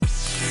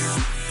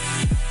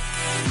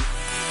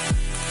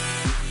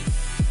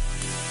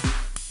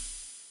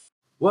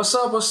What's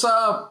up? What's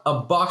up? A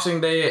Boxing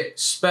Day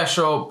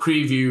special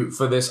preview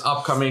for this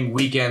upcoming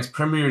weekend's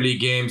Premier League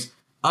games.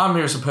 I'm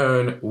here,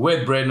 Sapoon,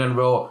 with Braden and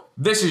Will.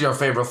 This is your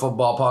favorite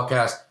football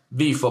podcast,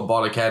 The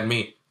Football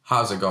Academy.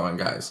 How's it going,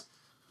 guys?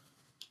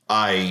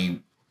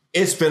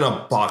 It's been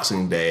a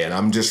Boxing Day, and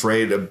I'm just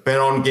ready to bet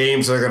on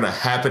games that are gonna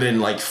happen in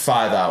like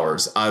 5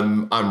 hours.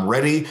 I'm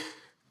ready,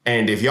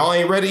 and if y'all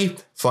ain't ready,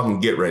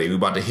 fucking get ready. We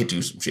about to hit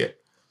you some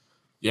shit.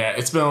 Yeah,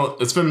 it's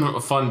been a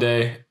fun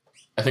day.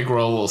 I think we're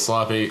all a little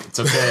sloppy. It's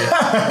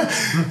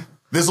okay.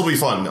 This will be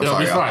fun. It'll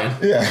be fine.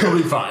 Yeah, it'll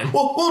be fine.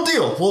 We'll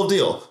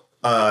deal.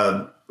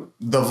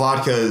 The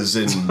vodka is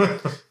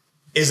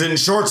in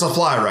short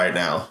supply right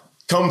now.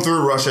 Come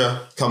through,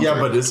 Russia. Come through.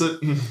 But is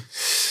it?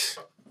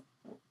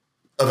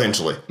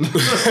 Eventually.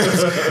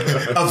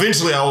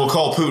 Eventually, I will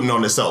call Putin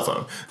on his cell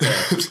phone.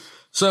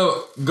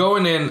 So,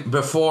 going in,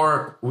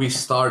 before we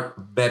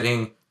start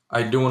betting,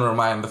 I do want to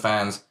remind the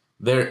fans,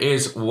 there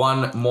is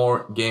one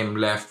more game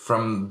left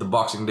from the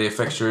Boxing Day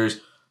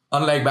fixtures.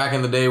 Unlike back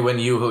in the day when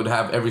you would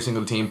have every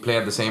single team play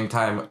at the same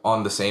time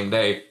on the same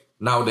day,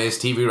 nowadays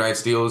TV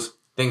rights deals,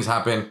 things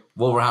happen.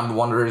 Wolverhampton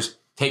Wanderers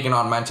taking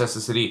on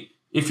Manchester City.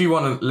 If you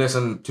want to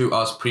listen to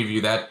us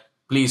preview that,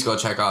 please go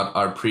check out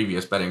our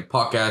previous betting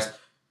podcast.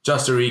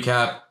 Just to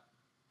recap,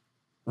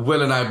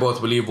 Will and I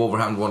both believe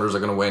Wolverhampton Wanderers are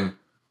going to win,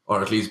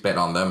 or at least bet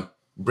on them.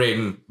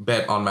 Braden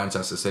bet on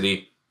Manchester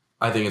City.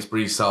 I think it's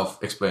pretty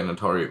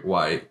self-explanatory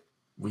why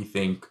we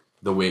think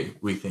the way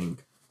we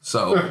think.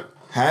 So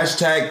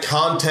Hashtag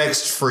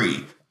context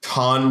free.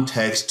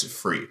 Context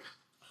free.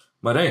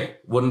 But hey,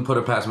 wouldn't put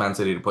it past Man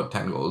City to put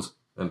 10 goals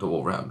into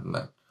Wolverhampton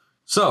then.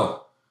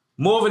 So,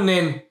 moving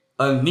in,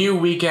 a new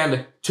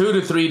weekend, 2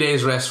 to 3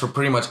 days rest for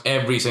pretty much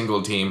every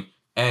single team.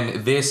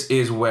 And this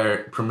is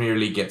where Premier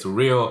League gets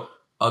real.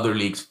 Other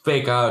leagues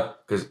fake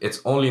out because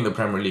it's only in the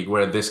Premier League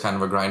where this kind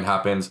of a grind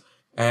happens.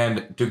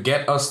 And to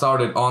get us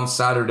started on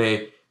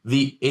Saturday,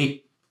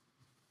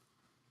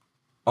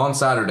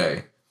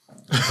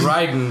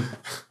 Brighton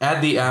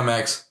at the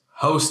Amex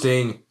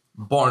hosting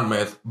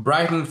Bournemouth.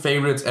 Brighton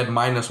favorites at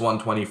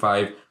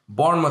 -125.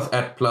 Bournemouth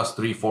at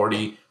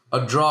 +340.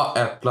 A draw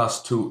at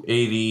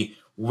 +280.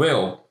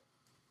 Will,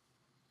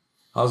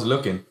 how's it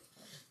looking?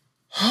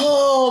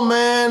 Oh,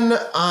 man.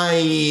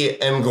 I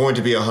am going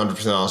to be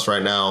 100% honest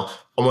right now.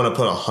 I'm going to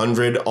put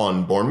 100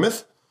 on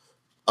Bournemouth.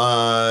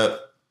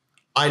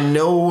 I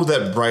know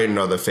that Brighton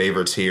are the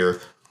favorites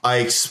here. I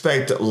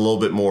expect a little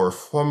bit more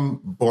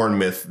from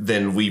Bournemouth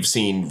than we've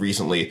seen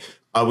recently.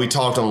 We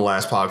talked on the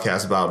last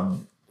podcast about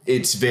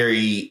it's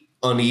very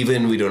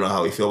uneven. We don't know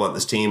how we feel about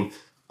this team.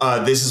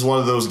 This is one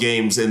of those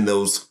games in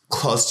those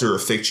cluster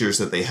of fixtures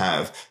that they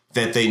have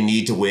that they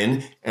need to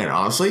win. And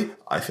honestly,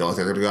 I feel like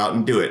they're going to go out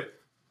and do it.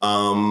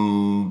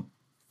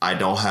 I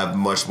don't have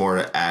much more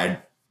to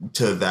add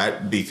to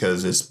that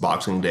because it's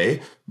Boxing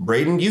Day.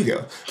 Braden, you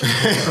go.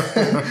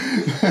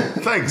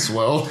 Thanks,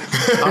 Will.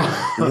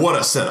 What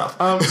a setup.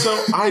 So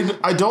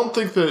I don't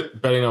think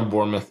that betting on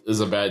Bournemouth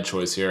is a bad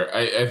choice here.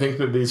 I think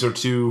that these are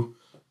two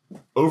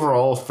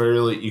overall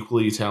fairly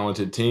equally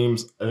talented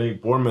teams. I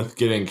think Bournemouth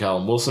getting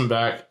Callum Wilson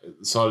back,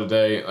 saw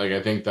today,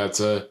 I think that's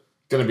going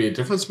to be a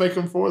difference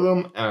maker for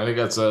them, and I think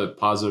that's a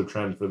positive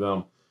trend for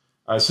them.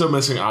 Still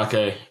missing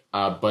Ake,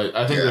 but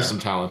I think there's some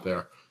talent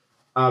there.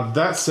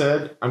 That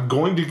said, I'm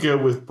going to go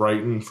with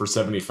Brighton for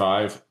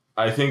 75.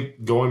 I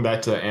think going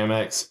back to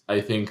Amex, I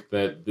think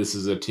that this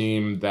is a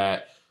team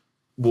that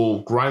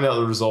will grind out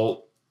the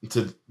result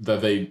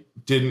that they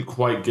didn't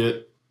quite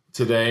get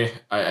today.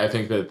 I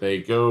think that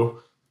they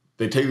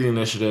take the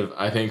initiative.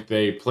 I think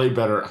they play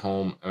better at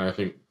home, and I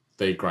think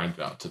they grind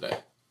it out today.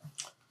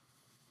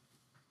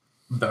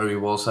 Very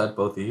well said,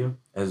 both of you,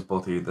 as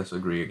both of you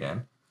disagree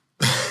again.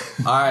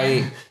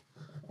 I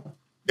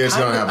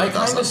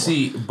kind of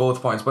see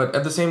both points, but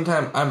at the same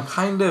time, I'm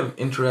kind of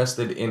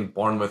interested in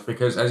Bournemouth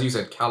because, as you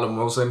said, Callum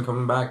Wilson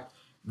coming back,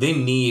 they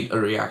need a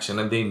reaction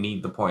and they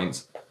need the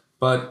points.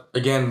 But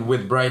again,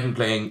 with Brighton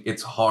playing,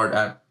 it's hard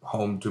at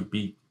home to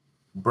beat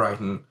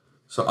Brighton.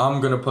 So I'm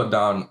going to put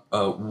down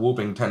a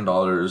whooping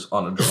 $10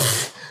 on a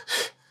draw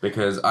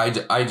because I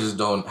just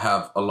don't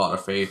have a lot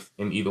of faith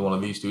in either one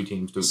of these two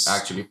teams to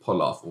actually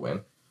pull off a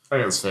win. I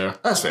think that's fair.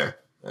 That's fair.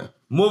 Yeah.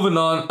 Moving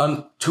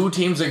on two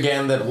teams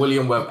again that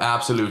William Webb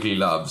absolutely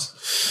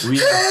loves. We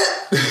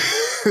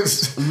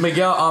have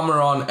Miguel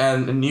Almiron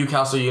and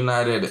Newcastle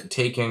United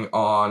taking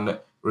on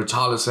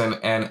Richarlison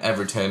and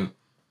Everton.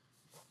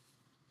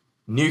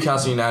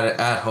 Newcastle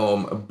United at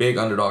home, big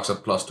underdogs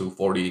at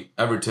 +240.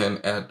 Everton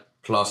at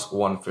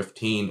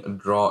 +115, a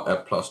draw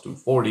at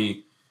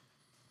 +240.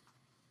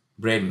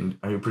 Braden,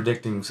 are you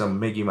predicting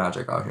some Miggy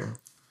magic out here?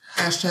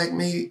 Hashtag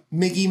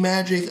Miggy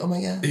magic. Oh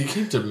my god. He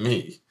came to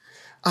me.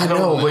 I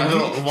know,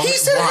 but he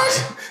said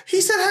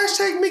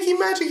hashtag Mickey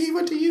Magic. He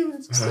went to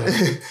you.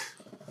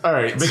 All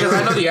right, because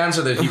I know the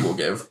answer that he will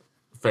give.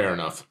 Fair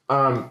enough.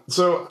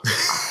 So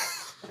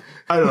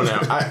I don't know.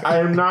 I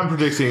am not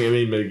predicting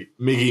any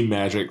Miggy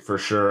Magic for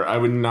sure. I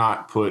would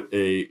not put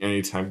a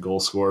anytime goal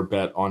scorer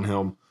bet on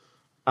him.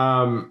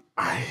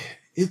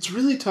 It's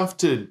really tough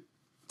to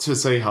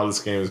say how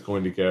this game is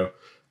going to go.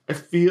 I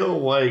feel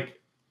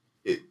like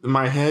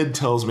my head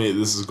tells me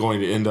this is going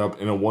to end up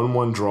in a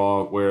 1-1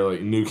 draw where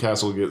like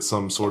Newcastle gets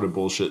some sort of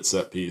bullshit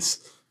set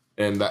piece,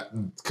 and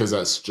that because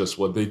that's just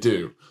what they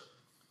do.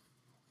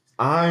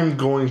 I'm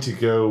going to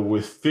go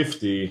with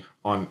 50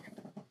 on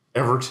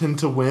Everton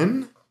to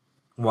win.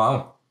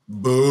 Wow.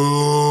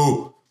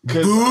 Boo.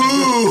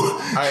 Boo.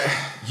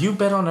 You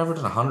bet on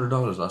Everton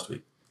 $100 last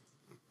week.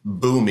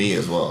 Boo me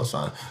as well. It's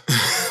fine.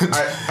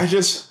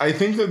 I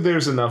think that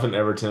there's enough in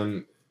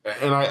Everton,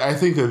 and I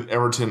think that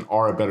Everton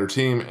are a better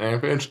team,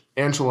 and if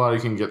Ancelotti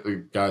can get the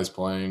guys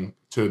playing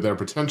to their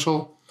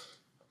potential,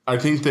 I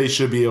think they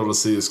should be able to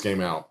see this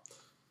game out.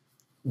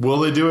 Will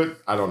they do it?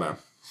 I don't know.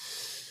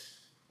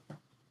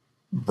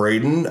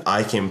 Braden,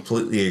 I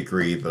completely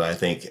agree that I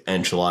think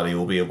Ancelotti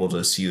will be able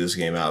to see this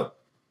game out.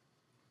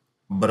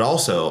 But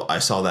also, I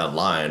saw that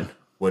line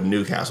with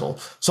Newcastle.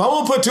 So I'm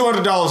going to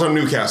put $200 on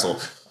Newcastle.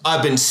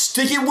 I've been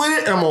sticking with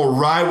it, and I'm going to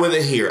ride with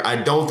it here. I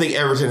don't think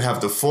Everton have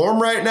the form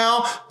right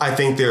now. I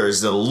think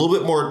there's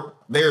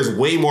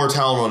way more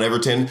talent on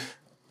Everton.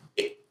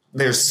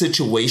 There's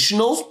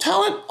situational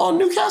talent on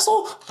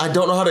Newcastle. I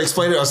don't know how to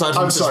explain it aside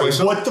from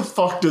situational. What the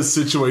fuck does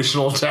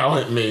situational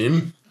talent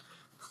mean?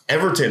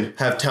 Everton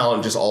have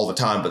talent just all the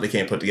time, but they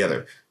can't put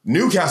together.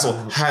 Newcastle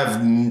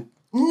have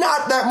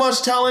not that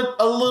much talent,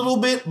 a little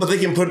bit, but they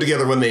can put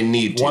together when they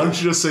need to. Why don't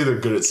you just say they're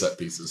good at set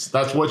pieces?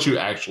 That's what you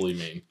actually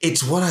mean.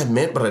 It's what I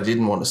meant, but I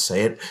didn't want to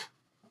say it.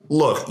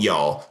 Look,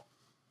 y'all,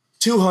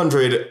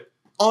 200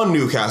 on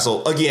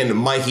Newcastle. Again,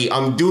 Mikey,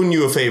 I'm doing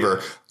you a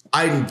favor.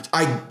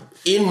 I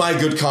in my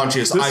good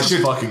conscience, this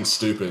is fucking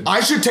stupid. I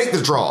should take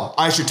the draw.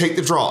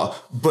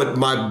 But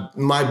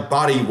my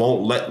body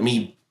won't let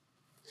me.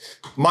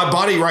 My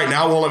body right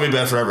now won't let me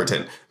bet for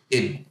Everton.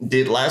 It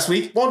did last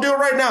week. Won't do it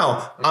right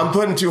now. I'm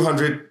putting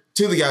 200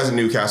 to the guys in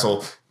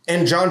Newcastle.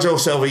 And John Joe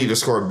Shelby to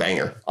score a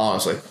banger,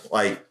 honestly.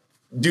 Like,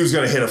 dude's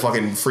going to hit a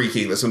fucking free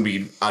kick that's going to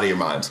be out of your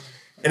minds.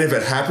 And if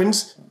it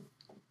happens,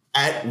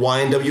 at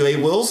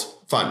YNWA Wills,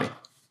 find me.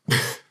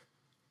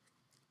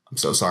 I'm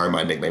so sorry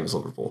my nickname is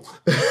Liverpool.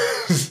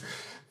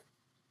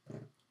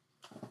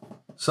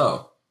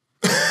 So.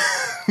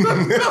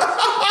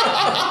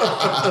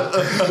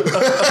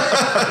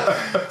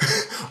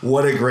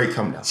 What a great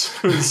come down.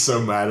 He's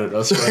so mad at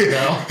us right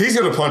now. He's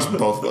going to punch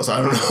both of us.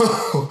 I don't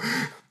know.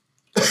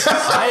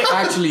 I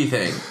actually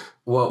think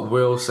what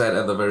Will said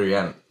at the very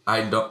end, I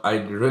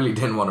really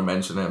didn't want to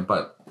mention it,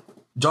 but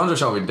John Joe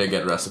Shelby did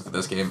get rested for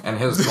this game, and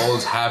his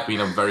goals have been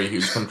a very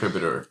huge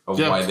contributor of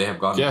why they have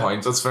gotten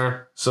points. That's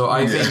fair. So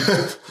I think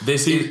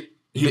this is...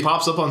 He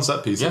pops up on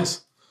set pieces.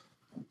 Yes.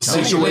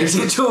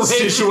 Situational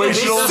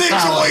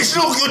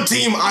good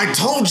team. I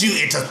told you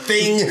it's a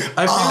thing.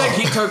 I feel like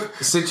he took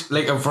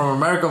from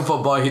American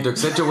football, he took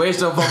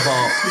situational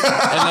football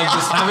and like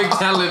just having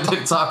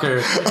talented soccer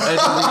and just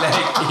be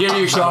like, here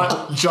you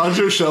go. John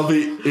Joe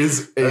Shelby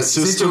is a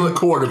system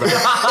quarterback.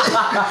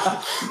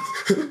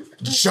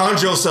 John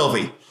Joe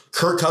Shelby.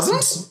 Kirk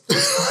Cousins?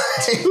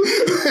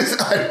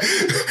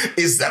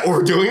 Is that what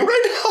we're doing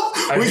right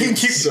now? We can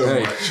keep so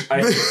much.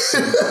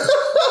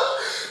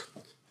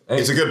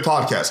 It's a good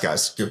podcast,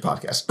 guys. Good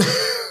podcast.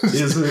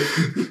 Is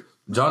it?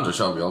 John Joe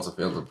Shelby also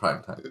failed in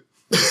prime time.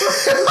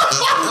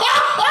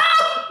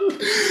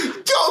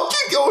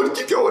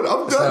 Keep going.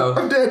 I'm done. So,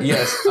 I'm dead.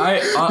 Yes,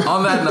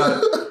 on that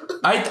note,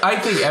 I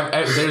think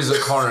there's a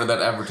corner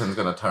that Everton's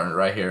going to turn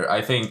right here.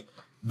 I think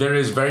there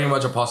is very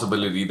much a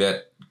possibility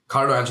that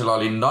Carlo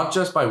Ancelotti, not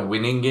just by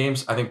winning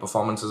games, I think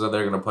performances that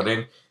they're going to put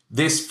in,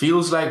 this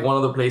feels like one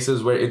of the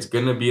places where it's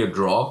going to be a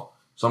draw.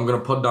 So I'm going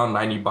to put down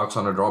 $90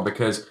 on a draw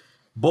because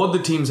both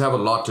the teams have a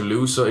lot to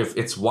lose. So if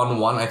it's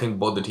 1-1, I think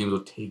both the teams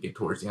will take it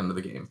towards the end of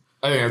the game.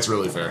 I think that's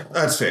really fair.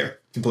 That's fair.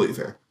 Completely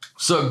fair.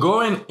 So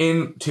going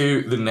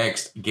into the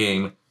next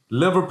game,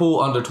 Liverpool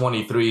under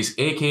 23s,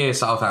 a.k.a.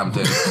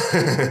 Southampton.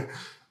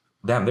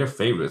 Damn, they're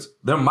favorites.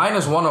 They're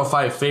minus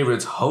 105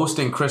 favorites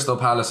hosting Crystal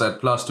Palace at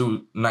plus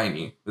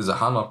 290. Is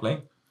Zaha not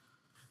playing?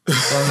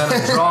 And then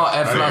a draw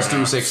at plus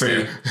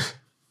 260.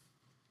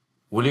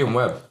 William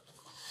Webb,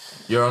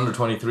 you're under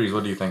 23s.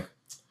 What do you think?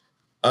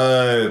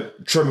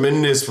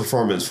 Tremendous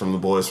performance from the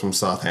boys from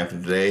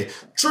Southampton today.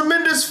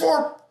 Tremendous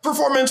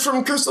performance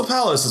from Crystal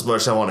Palace, as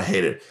much as I want to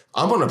hate it.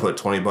 I'm going to put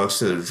 $20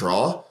 to the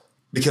draw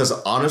because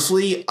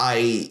honestly,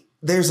 I'm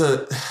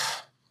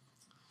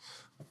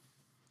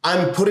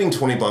putting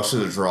 $20 to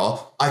the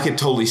draw. I could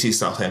totally see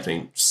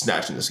Southampton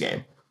snatching this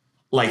game.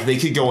 Like they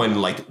could go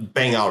and like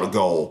bang out a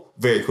goal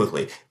very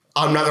quickly.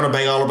 I'm not going to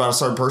bang out about a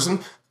certain person.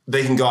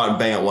 They can go out and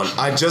bang out one.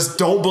 I just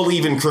don't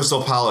believe in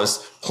Crystal Palace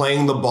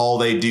playing the ball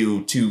they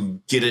do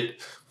to get it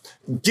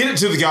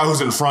to the guy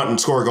who's in front and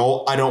score a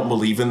goal. I don't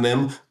believe in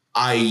them.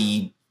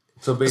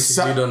 So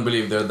basically, you don't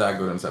believe they're that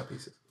good in set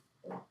pieces.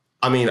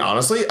 I mean,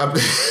 honestly, I'm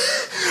going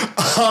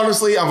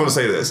to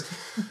say this.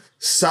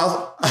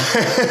 Also,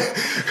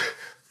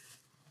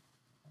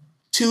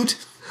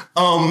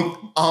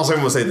 I'm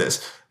going to say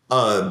this.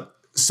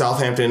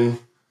 Southampton,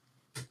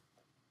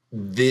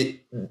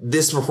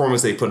 this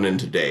performance they put in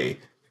today,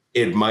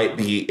 it might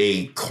be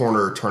a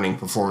corner-turning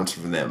performance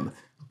for them.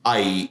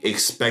 I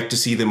expect to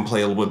see them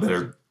play a little bit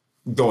better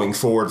going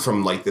forward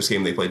from like this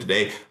game they played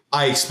today.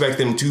 I expect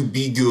them to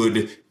be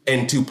good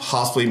and to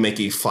possibly make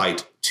a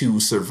fight to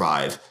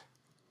survive.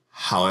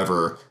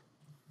 However,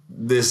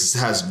 this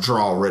has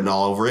draw written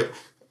all over it.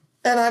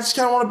 And I just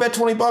kind of want to bet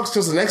 $20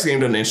 because the next game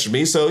doesn't interest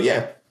me. So,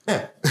 yeah.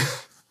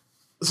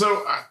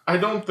 So, I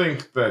don't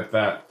think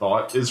that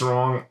thought is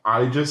wrong.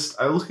 I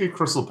look at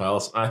Crystal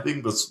Palace, and I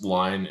think this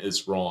line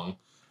is wrong.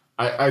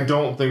 I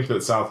don't think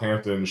that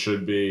Southampton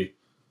should be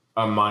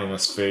a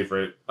minus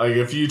favorite. Like,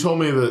 if you told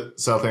me that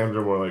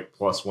Southampton were like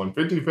plus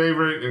 150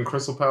 favorite and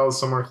Crystal Palace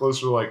somewhere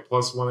closer to like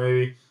plus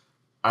 180,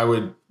 I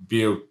would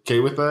be okay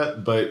with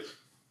that. But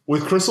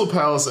with Crystal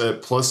Palace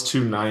at plus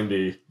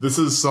 290, this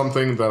is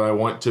something that I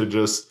want to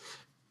just...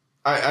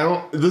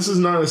 this is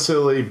not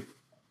necessarily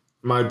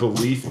my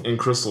belief in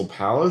Crystal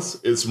Palace.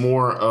 It's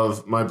more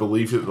of my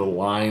belief that the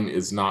line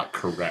is not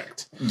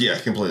correct. Yeah,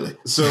 completely.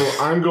 So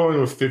I'm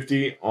going with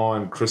 50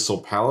 on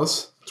Crystal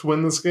Palace to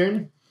win this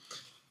game.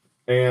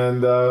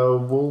 And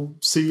we'll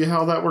see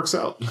how that works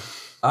out.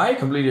 I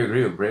completely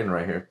agree with Braden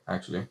right here,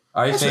 actually.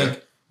 I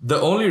think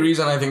the only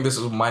reason I think this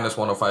is minus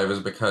 105 is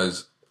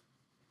because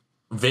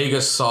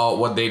Vegas saw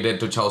what they did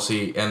to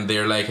Chelsea and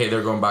they're like, hey,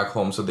 they're going back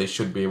home, so they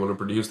should be able to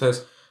produce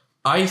this.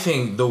 I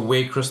think the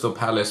way Crystal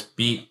Palace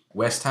beat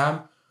West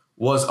Ham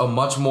was a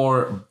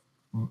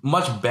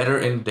much better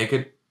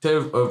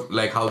indicative of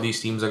like how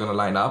these teams are going to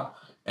line up.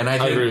 And I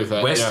think agree with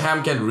that, West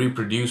Ham can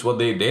reproduce what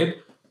they did.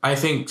 I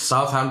think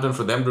Southampton,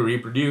 for them to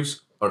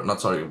reproduce, or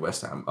not, sorry,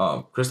 West Ham.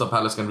 Crystal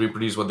Palace can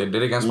reproduce what they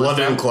did against West Ham.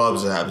 London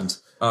clubs, it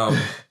happens.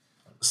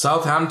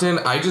 Southampton,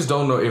 I just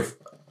don't know if,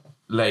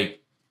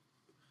 like,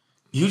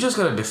 you just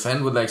got to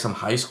defend with, like, some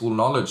high school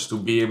knowledge to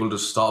be able to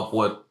stop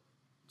what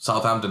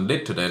Southampton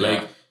did today. Yeah.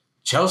 Like,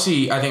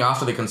 Chelsea, I think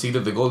after they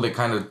conceded the goal, they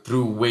kind of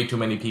threw way too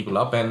many people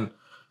up and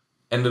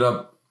ended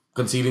up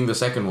conceding the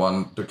second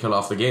one to kill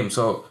off the game.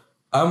 So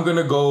I'm going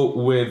to go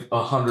with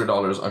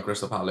 $100 on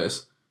Crystal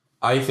Palace.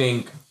 I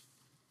think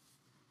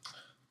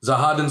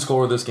Zaha didn't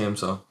score this game,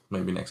 so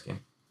maybe next game.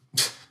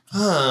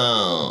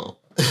 Oh.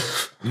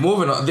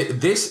 Moving on.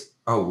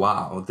 Oh,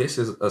 wow. This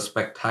is a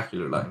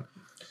spectacular line.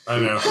 I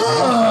know.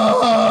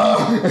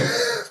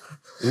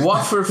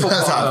 Watford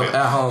Football Club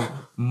at home,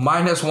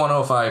 minus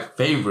 105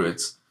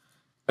 favorites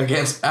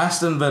against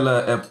Aston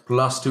Villa at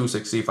plus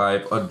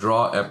 265, a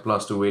draw at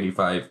plus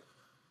 285.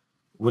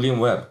 William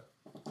Webb,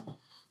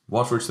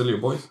 Watford still your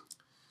boys?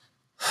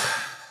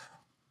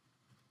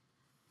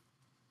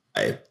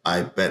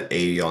 I bet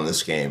 80 on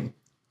this game.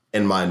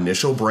 And my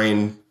initial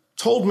brain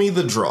told me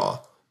the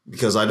draw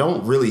because I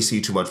don't really see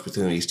too much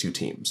between these two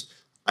teams.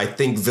 I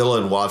think Villa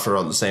and Watford are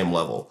on the same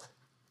level.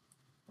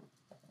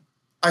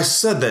 I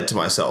said that to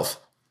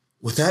myself.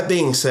 With that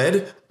being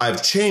said,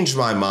 I've changed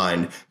my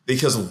mind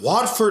because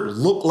Watford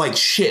looked like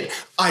shit.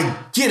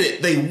 I get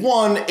it. They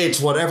won. It's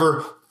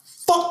whatever.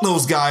 Fuck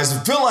those guys.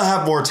 Villa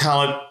have more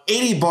talent.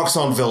 $80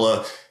 on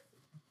Villa.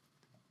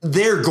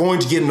 They're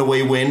going to get an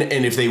away win,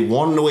 and if they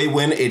want an away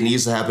win, it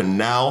needs to happen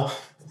now.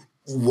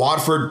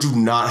 Watford do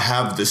not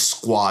have the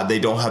squad. They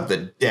don't have the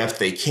depth.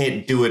 They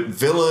can't do it.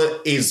 Villa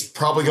is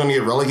probably going to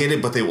get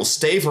relegated, but they will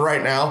stay for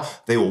right now.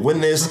 They will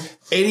win this.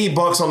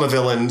 $80 on the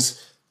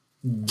villains.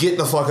 Get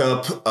the fuck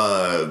up.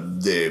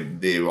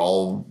 They're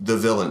all the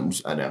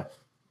villains. I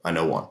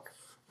know one.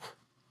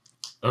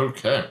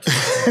 Okay.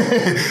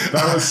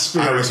 That was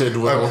spirited,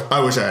 Will. I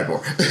wish I had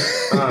more.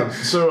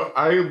 So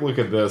I look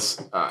at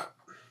this.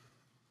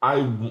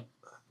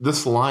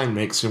 This line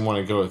makes me want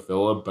to go with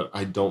Villa, but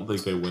I don't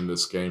think they win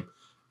this game.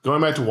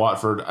 Going back to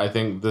Watford, I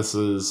think this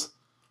is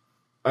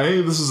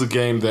a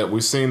game that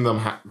we've seen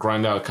them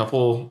grind out a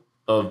couple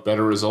of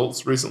better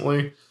results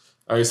recently.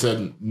 Like I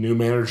said, new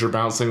manager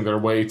bouncing their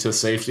way to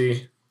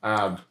safety.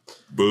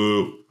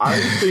 Boo. I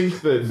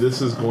think that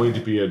this is going to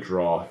be a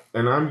draw,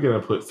 and I'm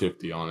going to put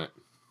 50 on it.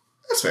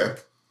 That's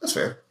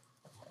fair.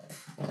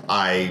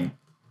 I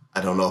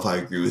don't know if I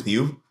agree with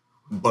you,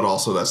 but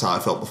also that's how I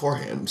felt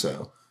beforehand,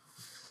 so...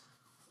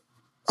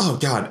 Oh,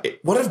 God.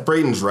 What if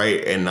Braden's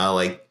right and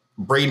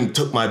Braden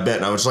took my bet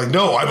and I was like,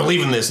 no, I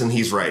believe in this and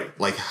he's right.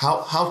 Like,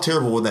 how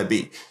terrible would that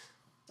be?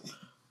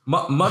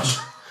 Much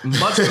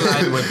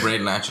aligned with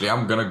Braden, actually.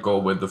 I'm going to go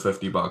with the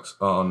 $50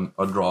 on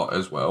a draw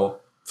as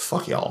well.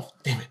 Fuck y'all.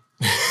 Damn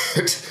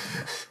it.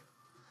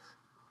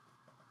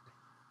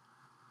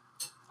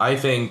 I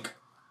think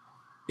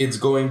it's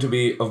going to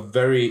be a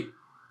very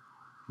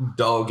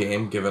dull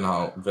game given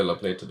how Villa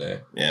played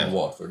today. Yeah. And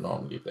Watford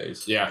normally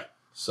plays. Yeah.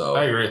 So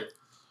I agree.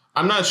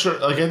 I'm not sure.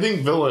 Like, I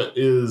think Villa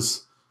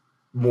is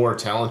more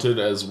talented,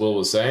 as Will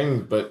was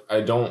saying, but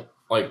I don't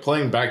like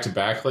playing back to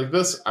back like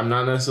this. I'm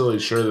not necessarily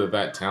sure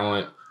that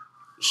talent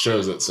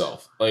shows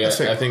itself. Like,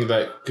 I think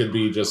that could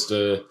be just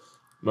a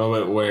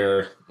moment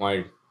where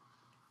like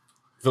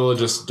Villa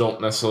just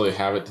don't necessarily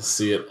have it to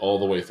see it all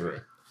the way through.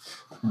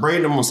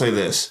 Braden will say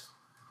this: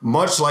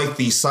 much like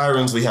the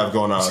sirens we have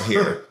going on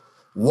here.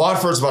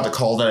 Watford's about to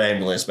call that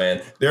ambulance,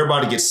 man. They're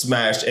about to get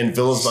smashed, and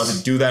Villa's about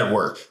to do that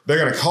work. They're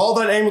going to call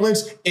that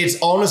ambulance.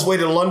 It's on its way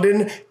to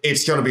London.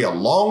 It's going to be a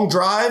long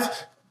drive,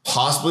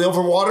 possibly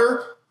over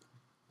water.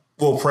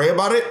 will pray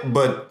about it,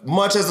 but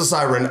much as the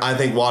siren, I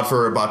think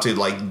Watford are about to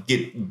like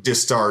get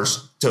discharged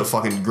to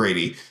fucking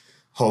Grady.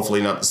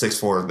 Hopefully not the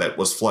 6-4 that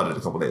was flooded a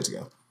couple days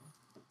ago.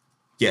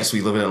 Yes,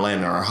 we live in Atlanta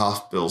and our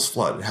hospitals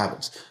flood. It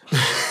happens.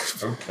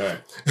 Okay.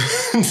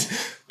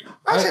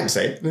 I shouldn't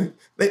say it.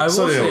 I will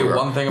say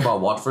one thing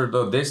about Watford,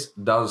 though. This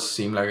does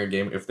seem like a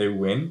game, if they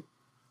win,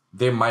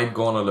 they might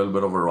go on a little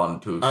bit of a run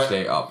to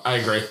stay up. I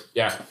agree.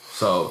 Yeah.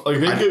 So like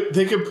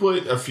they could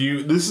put a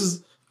few. This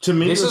is to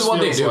me. This is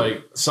what they do.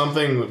 Like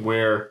something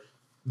where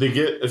they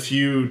get a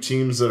few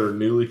teams that are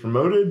newly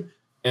promoted,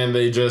 and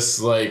they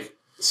just like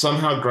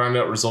somehow grind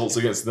out results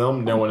against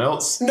them. No one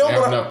else. They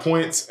have enough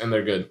points, and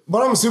they're good.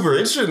 But I'm super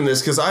interested in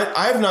this because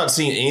I have not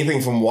seen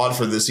anything from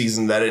Watford this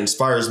season that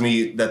inspires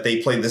me that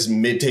they play this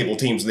mid-table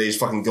teams and they just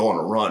fucking go on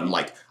a run.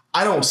 Like,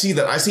 I don't see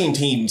that. I've seen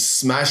teams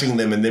smashing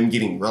them and them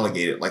getting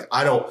relegated. Like,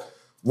 I don't...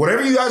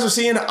 Whatever you guys are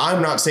seeing,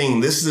 I'm not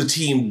saying this is a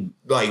team,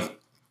 like,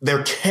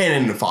 they're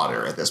cannon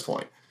fodder at this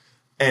point.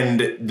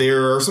 And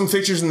there are some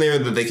fixtures in there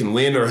that they can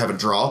win or have a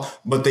draw,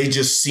 but they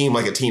just seem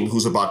like a team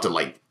who's about to,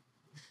 like,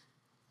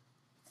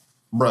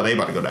 bro, they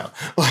about to go down.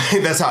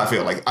 Like, that's how I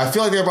feel. Like, I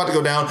feel like they're about to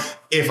go down.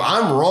 If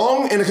I'm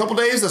wrong in a couple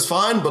days, that's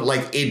fine. But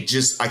like, it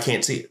just, I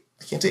can't see it.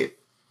 I can't see it.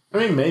 I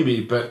mean,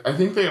 maybe, but I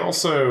think they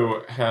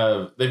also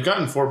they've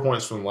gotten 4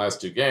 points from the last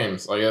 2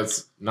 games. Like,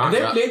 it's not.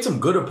 They've played some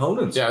good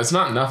opponents. Yeah, it's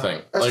not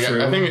nothing. That's like,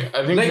 true. I think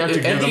like, you have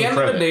to give them at the end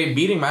credit. of the day,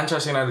 beating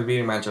Manchester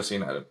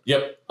United.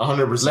 Yep,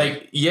 100%.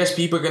 Like, yes,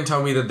 people can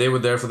tell me that they were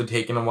there for the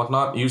taking and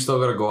whatnot. You still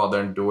got to go out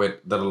there and do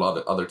it that a lot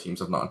of other teams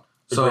have not.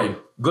 So, Agreed.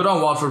 good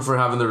on Watford for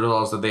having the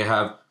results that they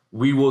have.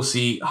 We will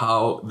see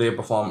how they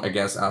perform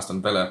against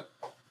Aston Villa.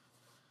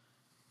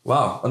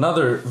 Wow,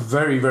 another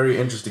very, very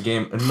interesting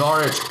game.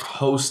 Norwich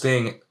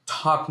hosting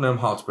Tottenham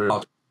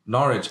Hotspur.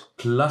 Norwich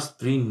plus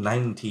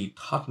 390,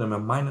 Tottenham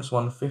at minus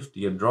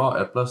 150, a draw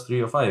at plus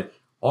 305.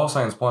 All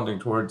signs pointing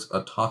towards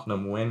a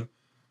Tottenham win.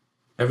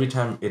 Every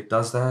time it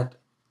does that,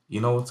 you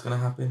know what's going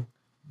to happen?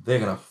 They're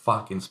going to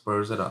fucking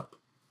Spurs it up.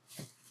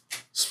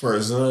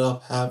 Spurs it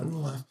up,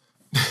 having left.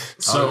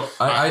 So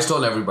I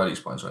stole everybody's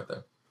points right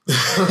there.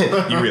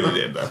 You really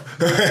did, though.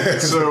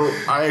 So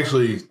I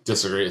actually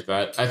disagree with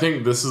that. I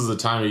think this is the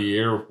time of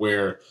year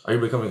where... Are you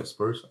becoming a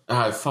Spurs?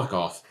 Fuck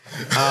off.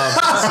 So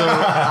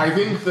I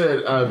think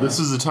that this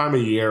is the time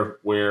of year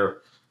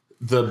where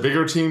the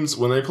bigger teams,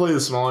 when they play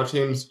the smaller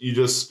teams, you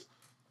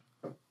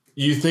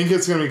think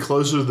it's going to be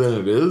closer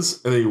than it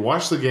is, and then you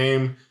watch the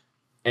game,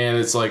 and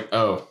it's like,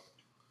 oh,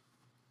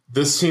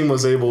 this team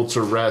was able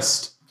to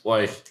rest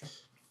like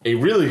a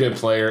really good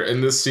player,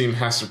 and this team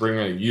has to bring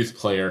in a youth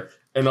player.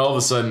 And all of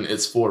a sudden,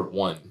 it's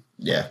 4-1.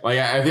 Yeah. Like,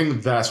 I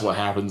think that's what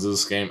happens in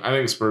this game. I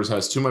think Spurs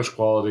has too much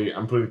quality.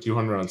 I'm putting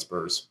 200 on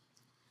Spurs.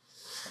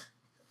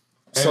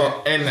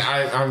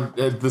 And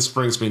this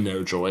brings me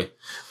no joy.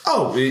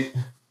 Oh,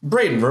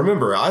 Braden,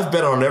 remember, I've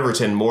bet on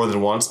Everton more than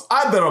once.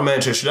 I bet on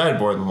Manchester United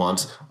more than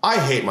once. I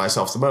hate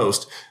myself the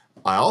most.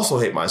 I also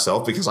hate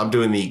myself because I'm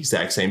doing the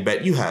exact same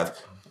bet you have.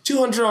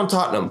 200 on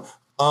Tottenham.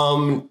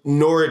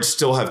 Norwich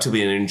still have too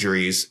many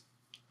injuries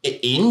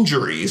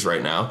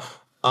right now.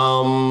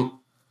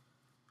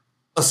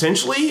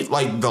 Essentially,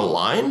 like, the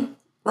line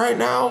right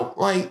now,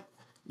 like,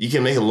 you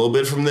can make a little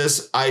bit from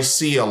this. I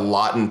see a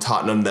lot in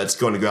Tottenham that's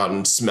going to go out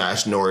and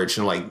smash Norwich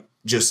and, like,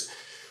 just,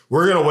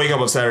 we're going to wake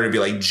up on Saturday and be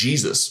like,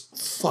 Jesus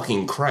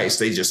fucking Christ,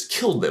 they just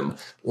killed them.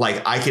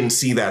 Like, I can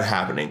see that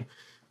happening,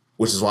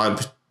 which is why I'm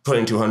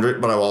putting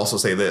 200, but I will also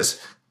say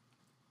this.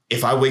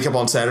 If I wake up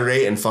on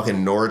Saturday and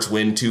fucking Norwich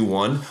win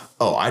 2-1,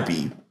 oh, I'd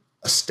be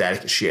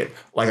ecstatic as shit.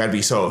 Like, I'd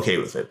be so okay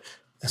with it.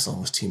 As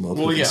long as Team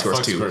Open scores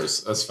fuck 2.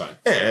 Spurs. That's fine.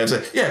 Yeah,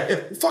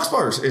 fuck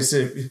Spurs.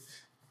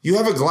 You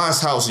have a glass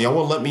house and y'all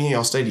won't let me in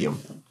y'all stadium.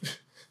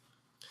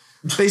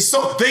 They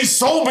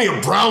sold me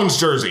a Browns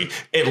jersey.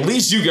 At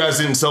least you guys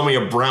didn't sell me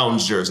a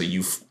Browns jersey.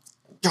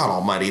 God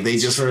almighty. They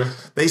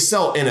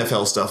sell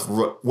NFL stuff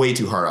way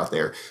too hard out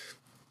there.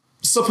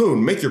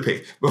 Sapoon, make your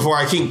pick before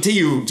I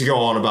continue to go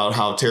on about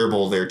how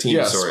terrible their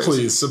team story is. Yes,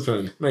 please,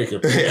 Sapoon, make your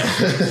pick.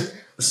 Yeah.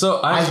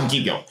 So I can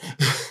keep going.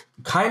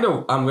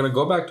 I'm going to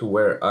go back to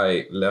where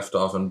I left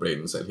off and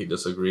Braden said he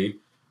disagreed.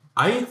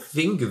 I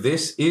think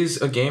this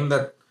is a game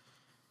that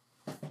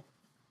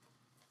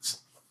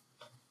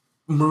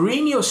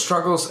Mourinho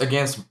struggles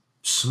against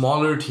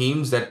smaller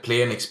teams that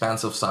play an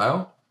expansive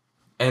style.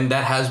 And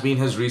that has been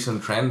his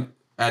recent trend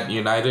at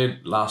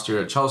United, last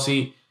year at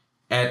Chelsea,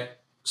 at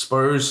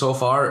Spurs so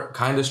far,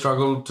 kind of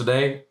struggled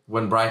today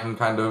when Brighton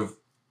kind of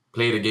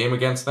played a game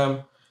against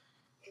them.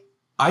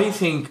 I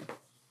think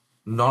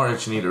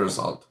Norwich need a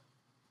result.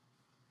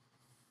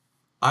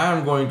 I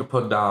am going to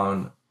put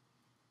down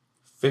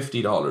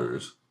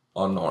 $50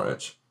 on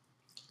Norwich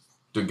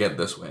to get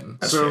this win.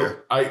 That's so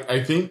fair.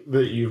 I think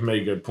that you've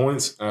made good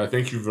points, and I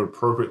think you've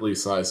appropriately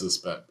sized this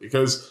bet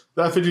because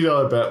that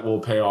 $50 bet will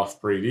pay off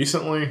pretty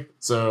decently.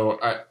 So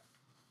I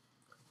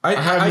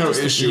have no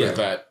issue with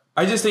that.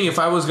 I just think if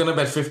I was going to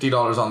bet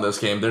 $50 on this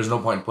game, there's no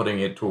point putting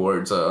it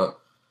towards a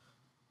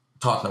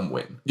Tottenham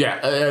win. Yeah,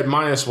 at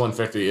minus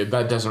 150,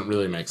 that doesn't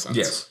really make sense.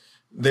 Yes.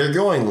 they're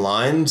going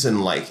lines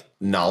and like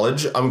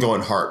knowledge. I'm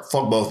going heart.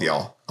 Fuck both of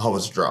y'all. I hope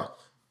it's a draw.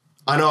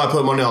 I know I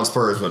put money on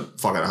Spurs, but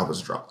fuck it, I hope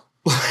it's a draw.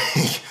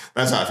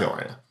 That's how I feel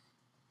right now.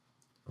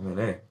 I mean,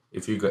 hey,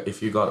 if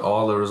you got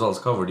all the results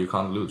covered, you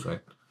can't lose, right?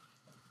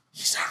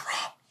 He's not wrong.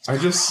 I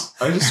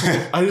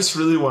just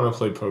really want to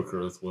play poker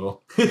with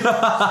Will.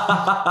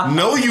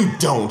 No, you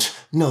don't.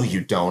 No,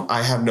 you don't.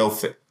 I have no.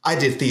 I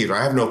did theater.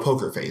 I have no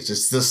poker face.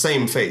 It's the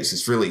same face.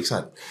 It's really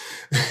exciting.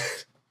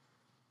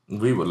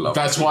 We would love.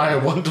 That's why I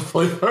want to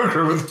play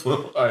poker with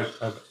Will.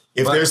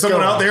 If there's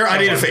someone out there, I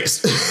need a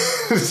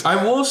face.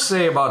 I will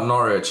say about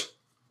Norwich,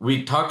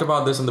 we talked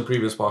about this in the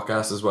previous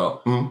podcast as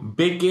well.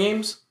 Big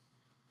games,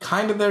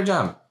 kind of their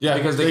jam. Yeah,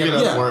 because they get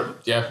up for it.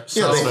 Yeah,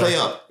 they play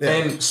up. Yeah.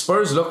 And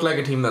Spurs look like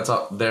a team that's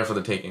up there for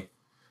the taking.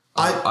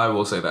 I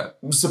will say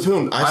that.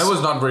 Sapoon, I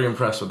was not very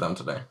impressed with them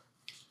today.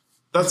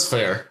 That's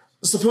fair.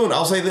 Sapoon,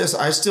 I'll say this.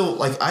 I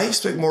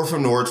expect more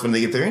from Norwich when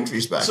they get their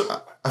injuries back.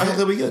 So, I think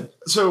they'll be good.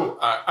 So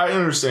I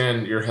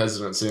understand your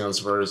hesitancy on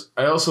Spurs.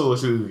 I also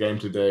looked at the game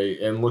today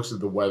and looked at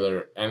the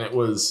weather, and it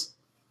was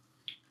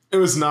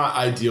not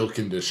ideal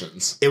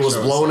conditions. It was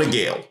blowing a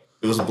gale.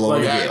 It was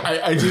blowing a gale.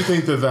 I do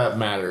think that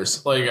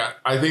matters. Like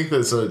I think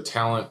that's a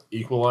talent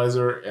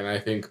equalizer, and I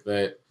think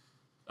that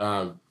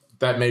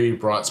that maybe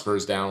brought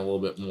Spurs down a little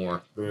bit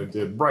more than it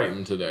did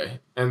Brighton today.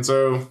 And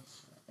so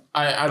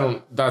I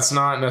don't. That's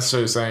not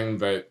necessarily saying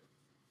that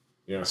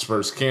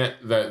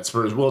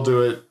Spurs will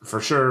do it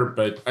for sure.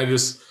 But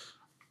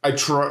I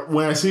try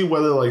when I see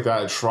weather like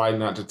that, I try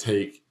not to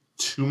take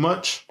too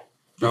much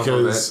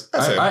because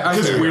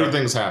weird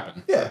things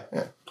happen. Yeah.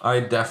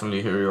 I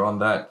definitely hear you on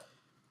that.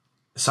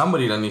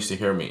 Somebody that needs to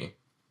hear me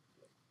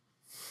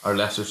are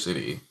Leicester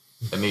City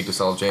and need to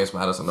sell James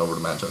Maddison over to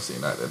Manchester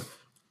United.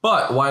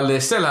 But while they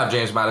still have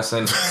James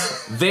Maddison,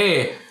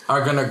 they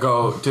are going to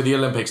go to the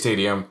Olympic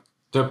Stadium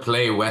to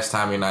play West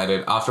Ham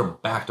United after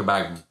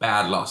back-to-back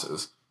bad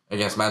losses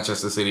against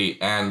Manchester City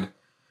and...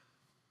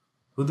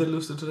 Who did they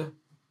lose to today?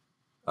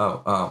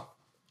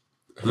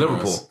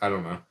 Liverpool. I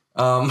don't know.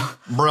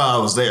 Bruh, I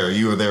was there.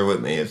 You were there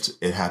with me.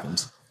 It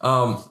happens.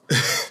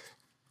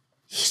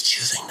 He's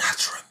choosing not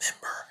to remember.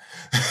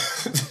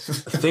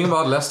 The thing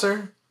about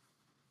Leicester,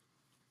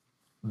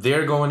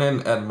 they're going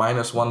in at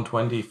minus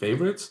 120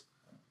 favorites.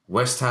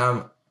 West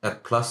Ham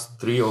at plus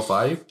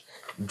 305.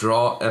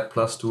 Draw at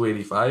plus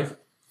 285.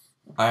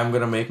 I am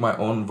going to make my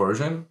own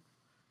version.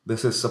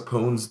 This is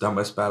Sapoon's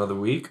dumbest bet of the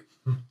week.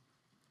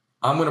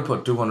 I'm going to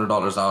put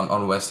 $200 down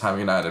on West Ham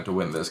United to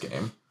win this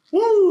game.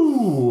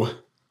 Woo!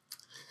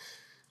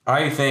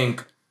 I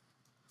think,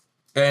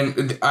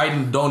 and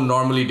I don't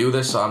normally do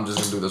this, so I'm just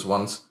going to do this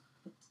once.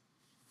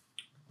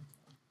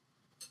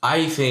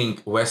 I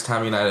think West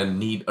Ham United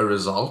need a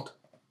result,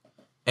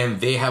 and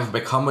they have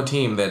become a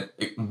team that,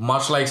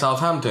 much like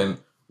Southampton,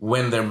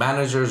 when their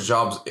manager's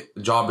job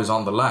is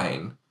on the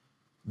line,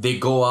 they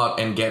go out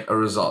and get a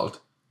result.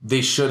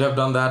 They should have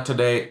done that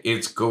today.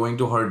 It's going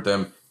to hurt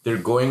them. They're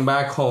going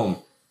back home.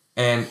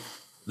 And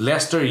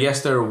Leicester,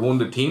 yes, they're a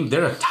wounded team.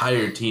 They're a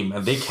tired team.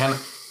 And they can't...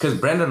 Because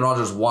Brendan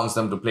Rodgers wants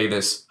them to play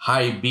this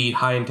high-beat,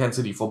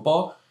 high-intensity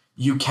football.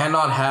 You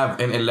cannot have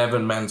an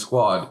 11-man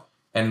squad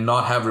and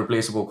not have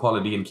replaceable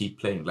quality and keep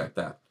playing like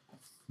that.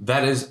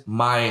 That is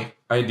my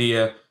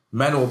idea.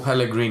 Manuel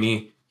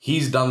Pellegrini,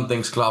 he's done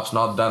things Klopp's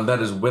not done.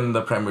 That is win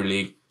the Premier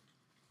League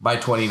by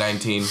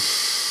 2019.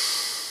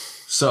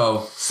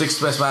 So, sixth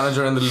best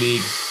manager in the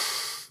league.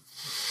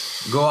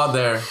 Go out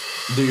there,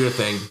 do your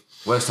thing.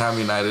 West Ham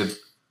United,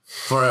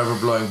 forever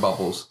blowing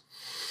bubbles.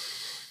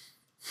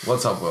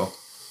 What's up, Will?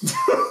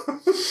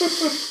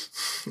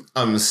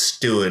 I'm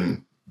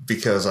stewing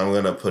because I'm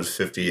going to put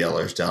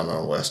 $50 down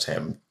on West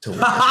Ham to win.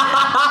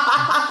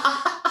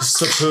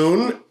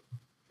 Sapoon.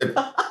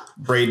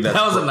 Braden,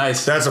 that was a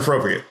nice... That's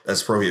appropriate.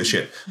 That's appropriate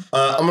shit.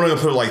 I'm going to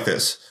put it like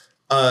this.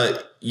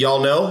 Y'all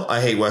know I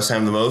hate West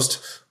Ham the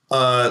most.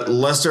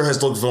 Leicester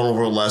has looked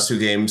vulnerable the last two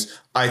games.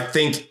 I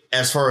think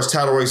as far as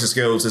title races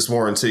goes, it's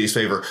more in City's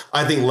favor.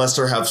 I think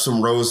Leicester have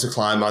some rows to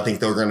climb. I think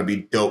they're going to be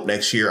dope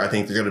next year. I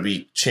think they're going to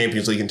be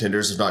Champions League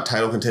contenders, if not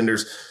title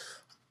contenders.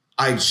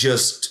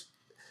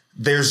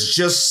 There's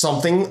just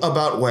something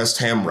about West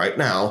Ham right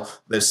now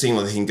that seems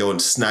like they can go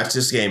and snatch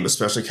this game,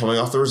 especially coming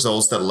off the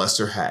results that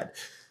Leicester had.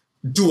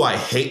 Do I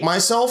hate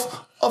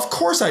myself? Of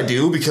course I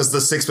do, because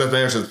the sixth best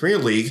manager in the Premier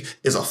League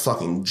is a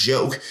fucking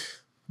joke.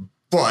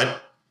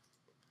 But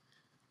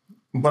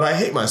I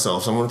hate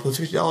myself, so I'm going to put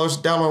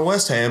 $50 down on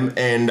West Ham,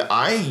 and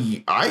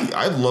I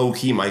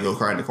low-key might go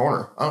cry in the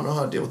corner. I don't know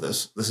how to deal with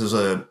this.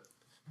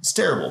 It's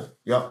terrible.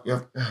 Yep.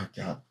 Oh,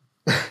 God.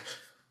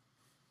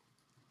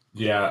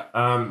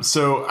 Yeah,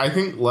 so I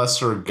think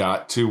Leicester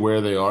got to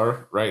where they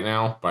are right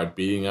now by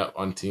beating up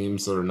on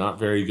teams that are not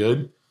very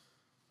good.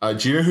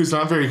 Do you know who's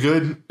not very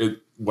good?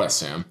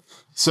 West Ham.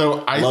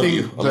 So I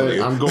think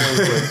that I'm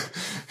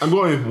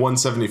going with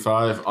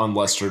 175 on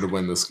Leicester to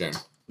win this game.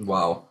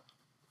 Wow.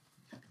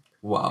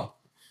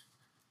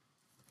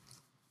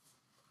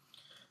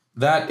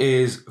 That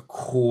is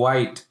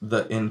quite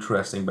the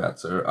interesting bet,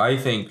 sir. I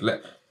think,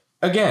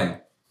 again,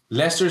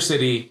 Leicester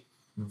City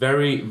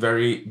very,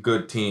 very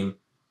good team.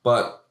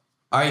 But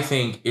I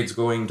think it's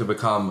going to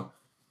become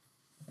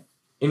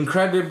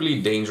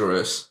incredibly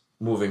dangerous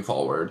moving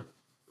forward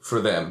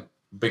for them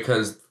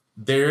because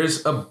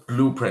there's a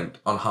blueprint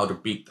on how to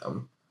beat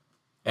them.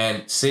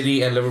 And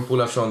City and Liverpool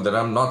have shown that.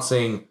 I'm not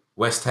saying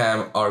West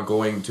Ham are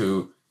going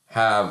to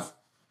have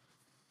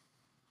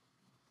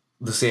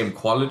the same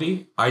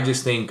quality. I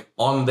just think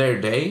on their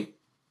day,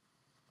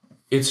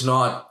 it's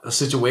not a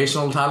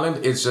situational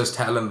talent. It's just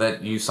talent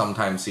that you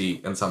sometimes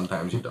see and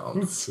sometimes you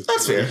don't.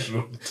 That's fair.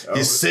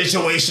 Your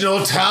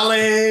situational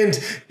talent.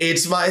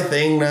 It's my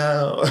thing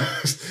now.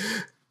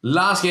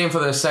 Last game for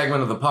this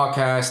segment of the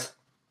podcast.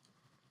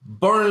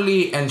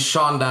 Burnley and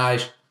Sean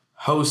Dyche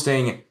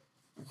hosting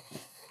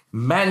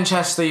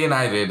Manchester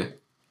United.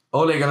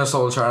 Ole Gunnar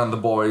Solskjaer and the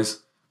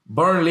boys.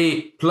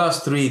 Burnley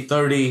plus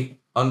 330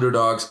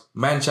 underdogs.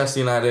 Manchester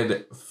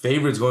United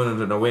favorites going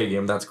into an away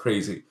game. That's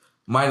crazy.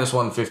 Minus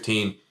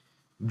 115.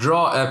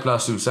 Draw at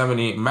plus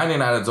 270. Man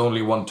United's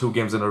only won 2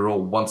 games in a row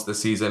once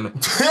this season.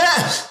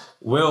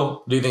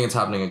 Will, do you think it's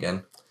happening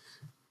again?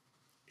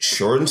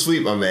 Short and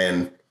sweet, my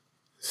man.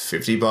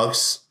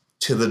 $50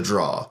 to the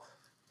draw.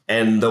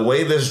 And the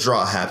way this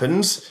draw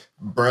happens,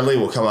 Burnley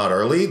will come out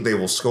early. They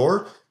will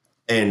score.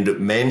 And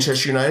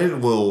Manchester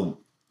United will...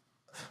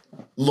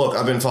 Look,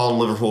 I've been following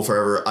Liverpool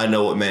forever. I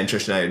know what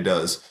Manchester United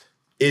does.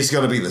 It's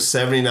going to be the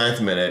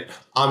 79th minute.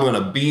 I'm going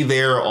to be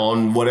there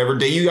on whatever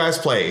day you guys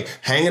play,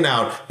 hanging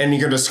out, and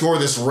you're going to score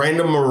this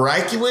random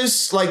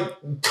miraculous,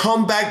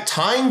 comeback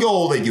tying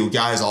goal that you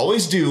guys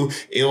always do.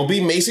 It'll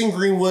be Mason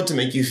Greenwood to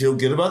make you feel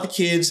good about the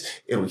kids.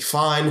 It'll be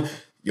fine.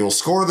 You'll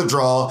score the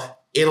draw.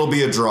 It'll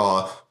be a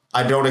draw.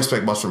 I don't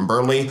expect much from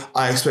Burnley.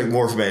 I expect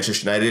more from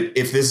Manchester United.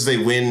 If this is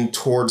a win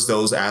towards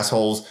those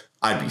assholes,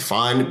 I'd be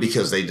fine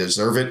because they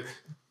deserve it.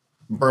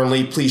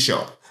 Burnley, please show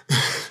up.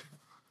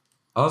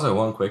 I'll say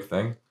one quick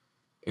thing.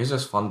 It's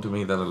just fun to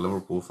me that a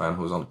Liverpool fan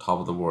who's on top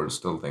of the world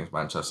still thinks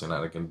Manchester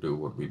United can do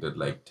what we did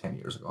 10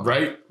 years ago.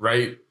 Right.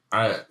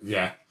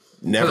 Yeah.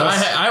 Never.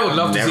 I would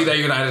love to see that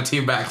United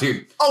team back,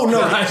 dude. Oh,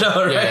 no. I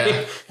know, right?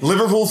 Yeah.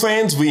 Liverpool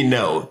fans, we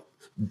know.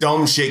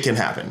 Dumb shit can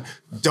happen.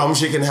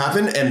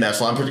 And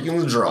that's why I'm predicting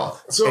the draw.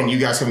 And you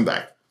guys coming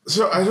back.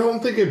 So I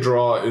don't think a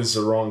draw is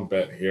the wrong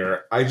bet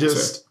here. I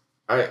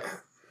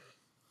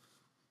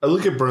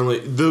look at Burnley.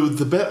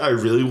 The bet I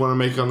really want to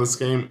make on this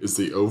game is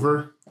the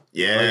over.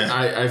 Yeah.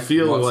 I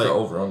feel What's like... the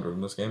over-under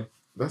in this game?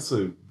 That's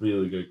a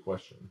really good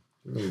question.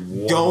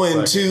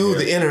 Going to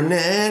the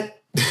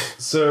internet.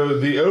 So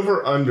the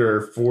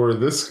over-under for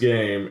this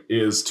game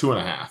is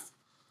 2.5.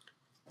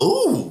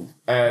 Ooh.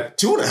 At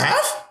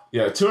 2.5?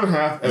 Yeah,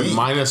 2.5 at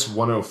minus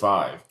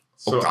 105.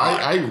 So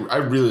I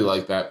really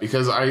like that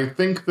because I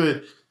think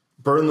that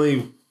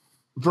Burnley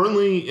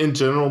in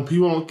general,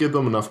 people don't give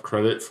them enough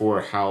credit for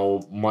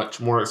how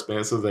much more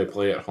expansive they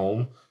play at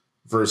home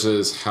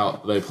versus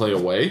how they play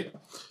away.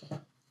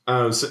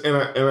 And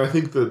I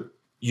think that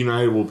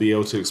United will be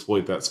able to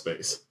exploit that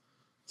space.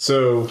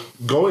 So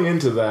going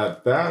into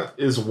that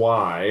is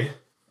why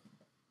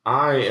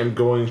I am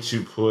going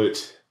to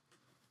put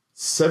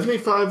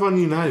 75 on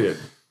United.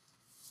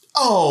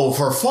 Oh,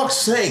 for fuck's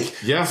sake.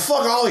 Yeah.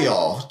 Fuck all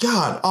y'all.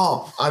 God.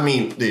 Oh, I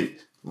mean, dude,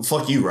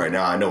 fuck you right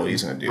now. I know what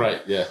he's going to do. Right,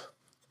 yeah.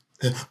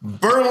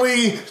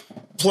 Burnley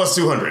plus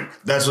 200.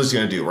 That's what he's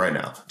going to do right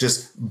now.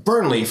 Just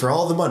Burnley for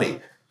all the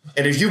money.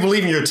 And if you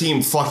believe in your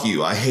team, fuck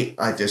you.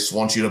 I just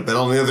want you to bet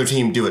on the other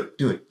team. Do it.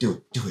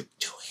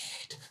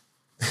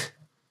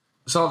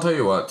 So I'll tell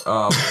you what.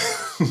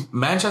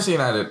 Manchester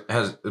United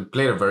has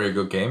played a very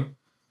good game.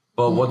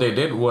 But what they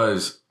did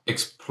was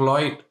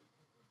exploit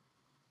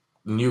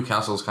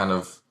Newcastle's kind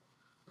of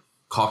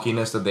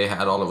cockiness that they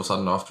had all of a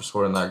sudden after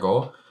scoring that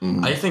goal.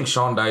 Mm-hmm. I think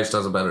Sean Dyche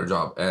does a better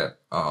job at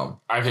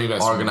I think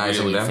that's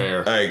organizing really them.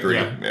 Fair. I agree.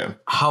 Yeah.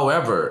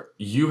 However,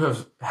 you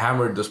have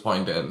hammered this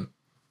point in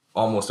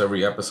almost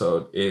every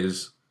episode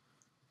is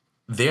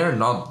they're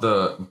not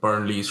the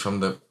Burnleys from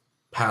the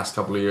past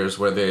couple of years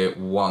where they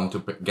want to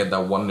get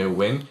that 1-0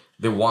 win.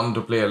 They want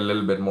to play a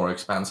little bit more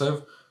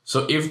expansive.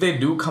 So if they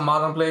do come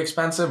out and play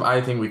expansive, I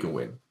think we can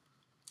win.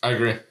 I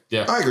agree.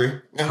 Yeah. I agree.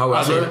 Yeah.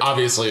 However,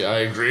 obviously, I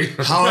agree.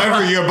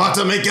 However, you're about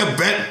to make a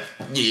bet.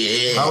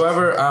 Yeah.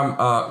 However,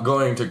 I'm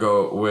going to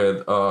go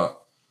with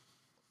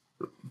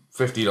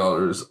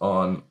 $50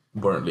 on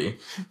Burnley.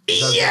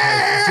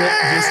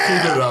 Yeah. Just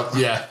keep it up.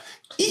 Yeah.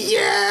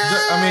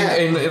 Yeah. I mean,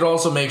 and it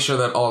also makes sure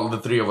that all the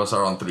three of us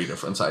are on 3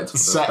 different sides for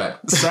this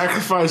bet.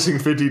 Sacrificing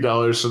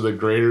 $50 for the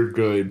greater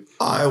good.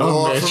 I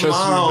walk for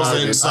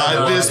miles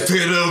inside this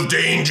pit of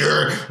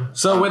danger.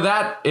 So with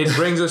that, it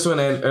brings us to an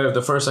end of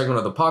the first segment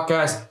of the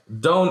podcast.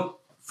 Don't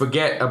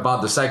forget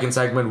about the second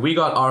segment. We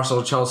got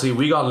Arsenal, Chelsea.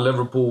 We got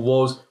Liverpool,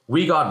 Wolves.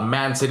 We got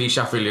Man City,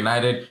 Sheffield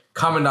United.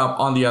 Coming up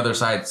on the other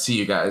side. See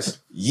you guys.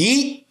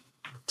 Yeet.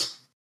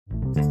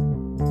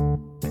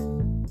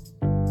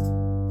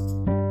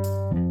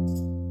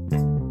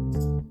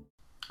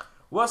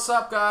 What's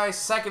up, guys?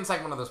 Second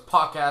segment of this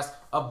podcast,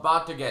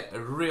 about to get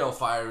real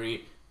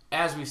fiery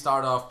as we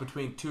start off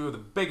between two of the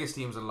biggest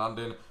teams in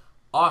London,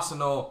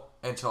 Arsenal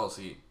and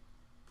Chelsea.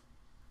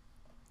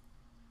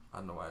 I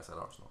don't know why I said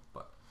Arsenal,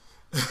 but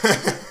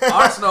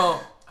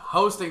Arsenal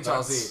hosting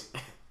Chelsea.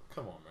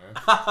 Come on, man.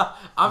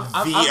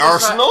 The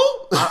Arsenal?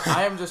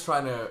 I am just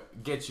trying to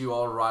get you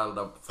all riled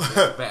up for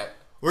this bet.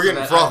 We're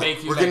getting frothy.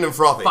 We're getting them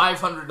frothy.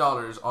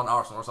 $500 on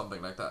Arsenal or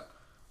something like that.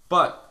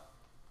 But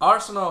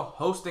Arsenal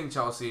hosting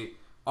Chelsea.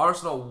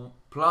 Arsenal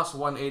plus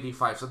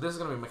 185. So this is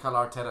going to be Mikel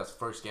Arteta's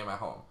first game at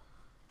home.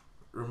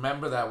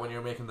 Remember that when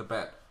you're making the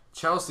bet.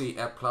 Chelsea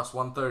at plus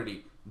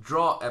 130.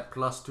 Draw at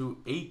plus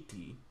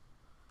 280.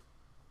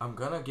 I'm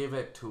going to give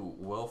it to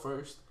Will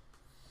first.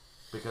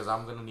 Because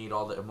I'm going to need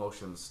all the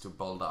emotions to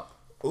build up.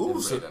 Ooh,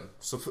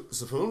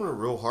 Sapoon went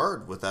real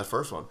hard with that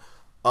first one.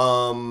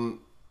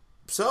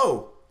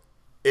 So,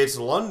 it's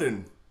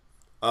London.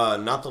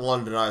 Not the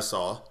London I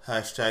saw.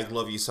 Hashtag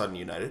love you, Sutton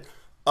United.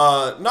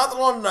 Not the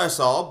London I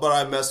saw, but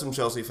I met some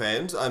Chelsea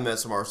fans. I met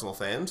some Arsenal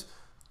fans.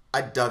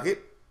 I dug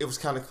it. It was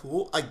kind of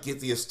cool. I get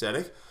the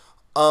aesthetic.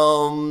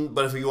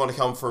 But if you want to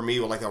come for me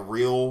with like a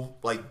real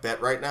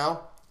bet right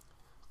now,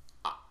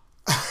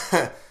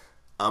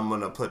 I'm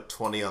going to put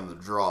 20 on the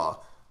draw.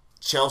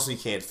 Chelsea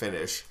can't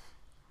finish.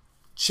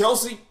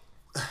 Chelsea,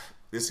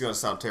 this is going to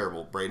sound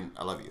terrible. Braden,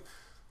 I love you.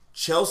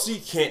 Chelsea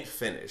can't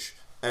finish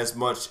as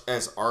much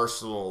as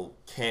Arsenal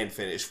can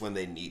finish when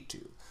they need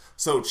to.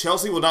 So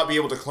Chelsea will not be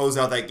able to close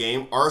out that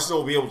game. Arsenal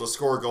will be able to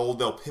score a goal.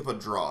 They'll pip a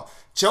draw.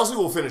 Chelsea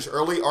will finish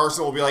early.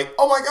 Arsenal will be like,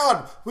 oh my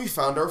God, we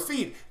found our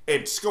feet,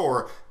 and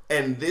score.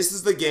 And this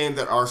is the game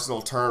that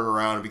Arsenal turn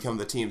around and become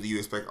the team that you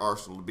expect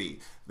Arsenal to be.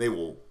 They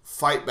will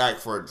fight back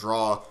for a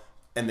draw,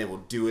 and they will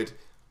do it.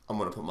 I'm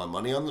going to put my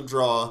money on the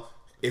draw.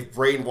 If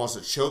Braden wants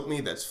to choke me,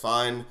 that's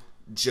fine.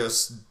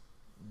 Just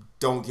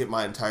don't get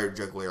my entire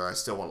jugular. I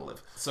still want to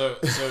live. So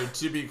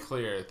to be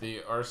clear,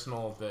 the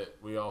Arsenal that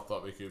we all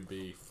thought we could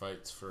be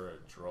fights for a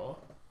draw?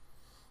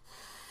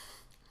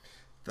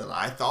 That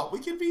I thought we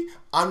could be?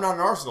 I'm not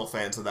an Arsenal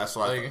fan, so that's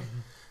why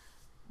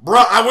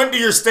Bruh, I went to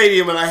your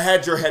stadium and I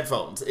had your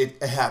headphones.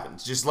 It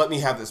happens. Just let me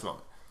have this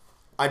moment.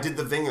 I did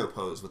the Vinger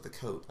pose with the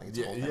coat. Like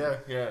Yeah,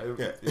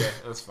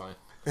 that's fine.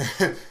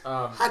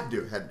 Had to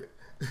do it.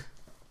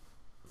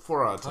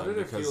 4 out of 10 How did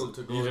it because feel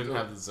to go you didn't into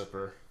have the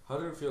zipper. How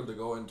did it feel to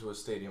go into a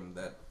stadium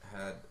that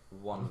had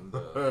won the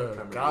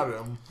Premier Got League?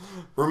 him.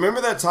 Remember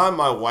that time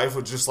my wife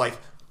was just like,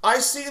 I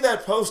see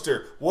that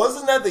poster.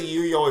 Wasn't that the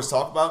year you always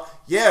talk about?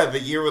 Yeah, the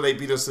year where they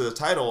beat us to the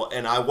title,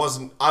 and I was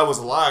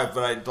alive,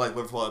 but I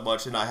lived for that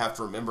much, and I have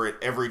to remember it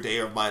every day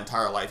of my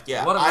entire life.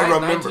 Yeah, What a I night,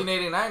 remember.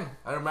 1989.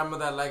 I remember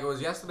that like it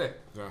was yesterday.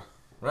 Yeah.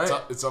 Right?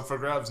 It's up for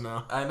grabs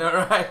now. I know,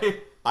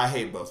 right? I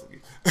hate both of you.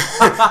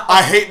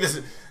 I hate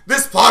this.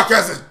 This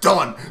podcast is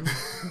done.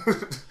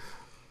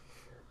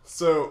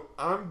 So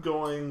I'm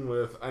going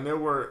with. I know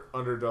we're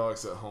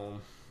underdogs at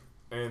home,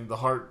 and the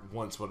heart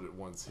wants what it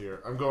wants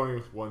here. I'm going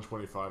with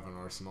 125 on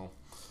Arsenal.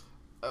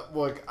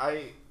 Look,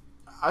 I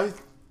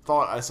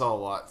thought I saw a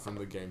lot from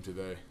the game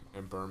today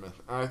in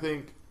Bournemouth, and I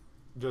think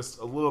just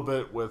a little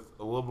bit with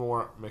a little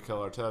more Mikel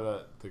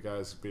Arteta, the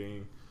guys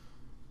being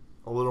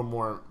a little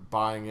more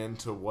buying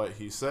into what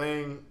he's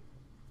saying.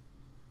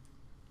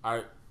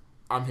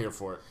 I'm here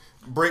for it.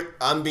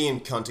 I'm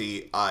being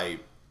cunty. I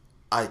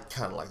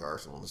kind of like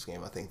Arsenal in this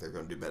game. I think they're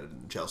going to do better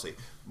than Chelsea.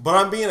 But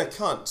I'm being a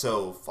cunt,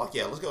 so fuck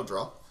yeah, let's go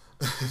draw.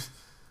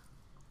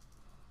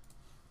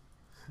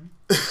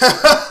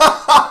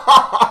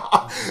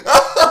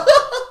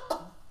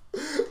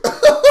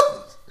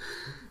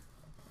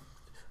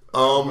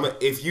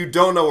 If you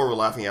don't know what we're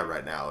laughing at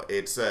right now,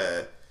 it's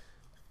a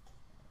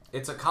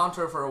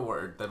counter for a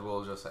word that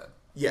Will just said.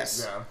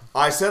 Yes. Yeah.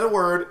 I said a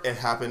word, it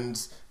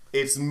happens.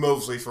 It's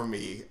mostly for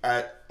me.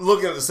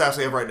 Looking at the stats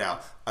we have right now,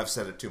 I've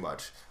said it too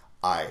much.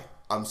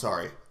 I'm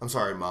sorry. I'm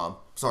sorry, Mom.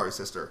 Sorry,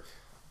 sister.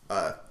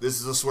 This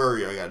is a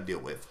swear I got to deal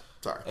with.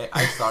 Sorry.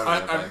 I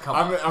started with that. Come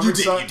on. I'm You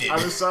excited. did.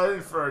 I'm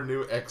excited for our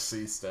new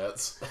XC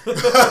stats.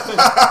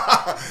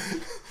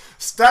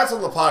 Stats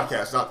on the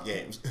podcast, not the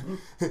games.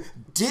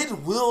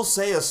 Did Will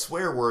say a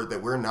swear word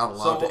that we're not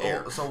allowed to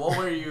air? So what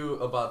were you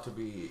about to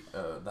be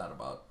that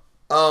about?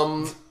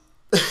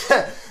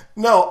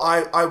 No,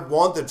 I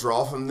want the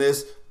draw from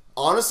this.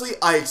 Honestly,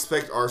 I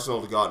expect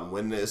Arsenal to go out and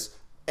win this.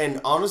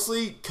 And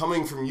honestly,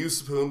 coming from you,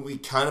 Sapoon, we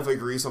kind of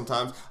agree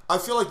sometimes. I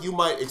feel like you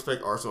might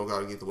expect Arsenal to go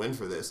out and get the win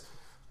for this.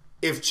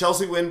 If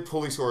Chelsea win,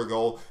 Pulley score a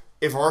goal.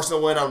 If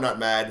Arsenal win, I'm not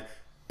mad.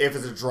 If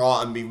it's a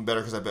draw, I'm even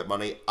better because I bet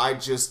money.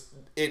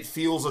 It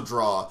feels a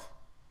draw.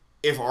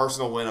 If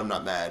Arsenal win, I'm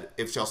not mad.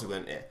 If Chelsea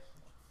win, eh.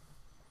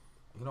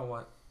 You know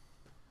what?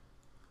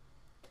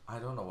 I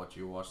don't know what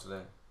you watched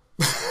today.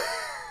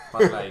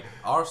 But like,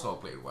 Arsenal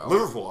played well.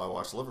 I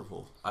watched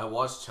Liverpool. I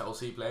watched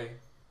Chelsea play.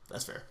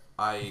 That's fair.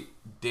 I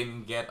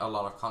didn't get a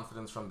lot of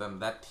confidence from them.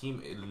 That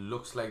team, it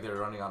looks like they're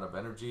running out of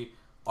energy.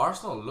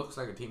 Arsenal looks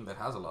like a team that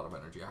has a lot of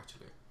energy,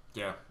 actually.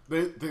 Yeah,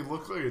 they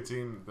look like a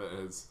team that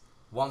has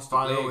Wants to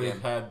play finally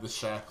again. had the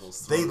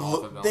shackles They thrown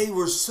off of them. they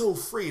were so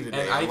free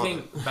today. And I love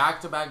think it.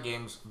 back-to-back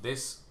games,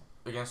 this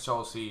against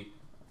Chelsea,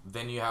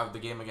 then you have the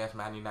game against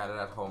Man United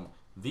at home.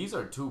 These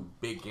are two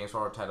big games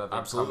for Arteta that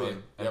Absolutely. come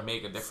in and Yep.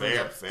 make a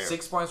difference. Fair.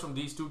 6 points from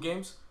these two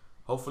games.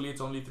 Hopefully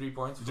it's only 3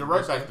 points. You're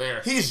right back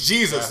there. He's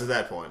Jesus at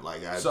that point.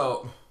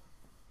 So,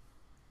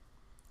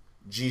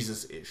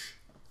 Jesus-ish.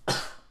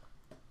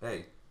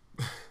 hey,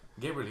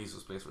 Gabriel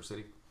Jesus plays for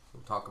City.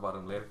 We'll talk about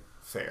him later.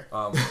 Fair.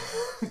 Come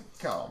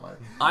on, man.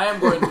 I am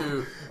going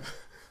to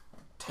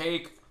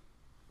take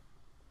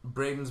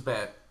Braden's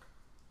bet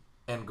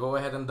and go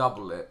ahead and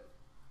double it.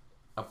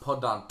 I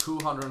put down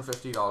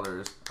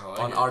 $250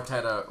 on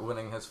Arteta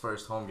winning his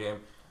first home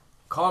game.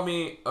 Call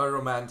me a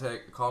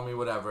romantic, call me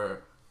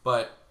whatever,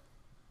 but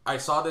I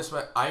felt this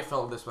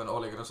when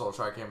Ole Gunnar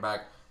Solskjaer came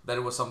back, that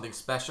it was something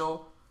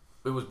special.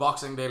 It was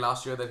Boxing Day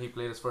last year that he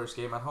played his first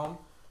game at home.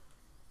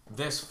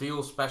 This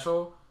feels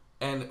special,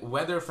 and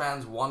whether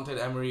fans wanted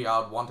Emery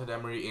out, wanted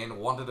Emery in,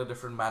 wanted a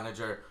different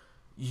manager,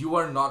 you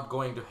are not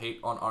going to hate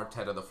on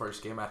Arteta the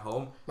first game at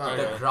home.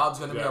 The crowd's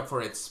going to be up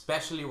for it,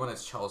 especially when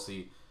it's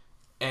Chelsea.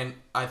 And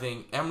I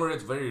think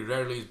Emirates very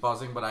rarely is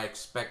buzzing, but I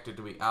expect it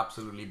to be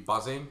absolutely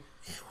buzzing.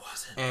 It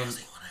wasn't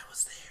buzzing when I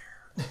was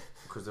there.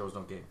 Because there was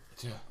no game.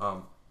 Yeah.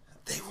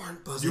 They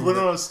weren't buzzing. You went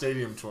on a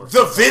stadium tour.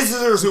 The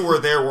visitors who were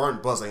there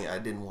weren't buzzing. I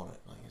didn't want it.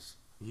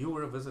 You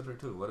were a visitor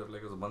too. What if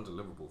it was a bunch of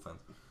Liverpool fans?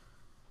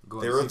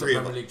 There were three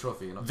of us. Premier League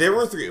trophy, you know? There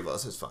were three of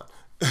us. It's fine.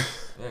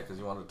 Yeah, because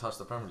you wanted to touch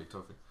the Premier League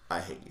trophy.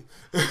 I hate you.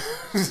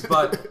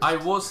 But I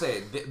will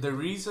say, the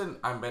reason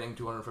I'm betting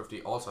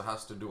 250 also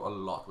has to do a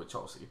lot with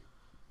Chelsea.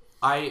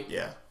 I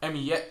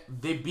mean,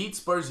 they beat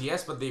Spurs,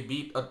 yes, but they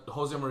beat a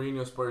Jose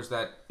Mourinho Spurs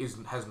that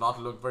has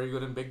not looked very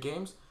good in big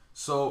games.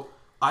 So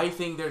I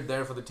think they're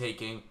there for the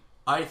taking.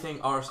 I think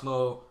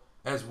Arsenal,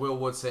 as Will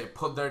would say,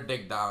 put their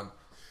dick down.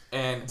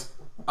 And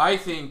I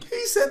think...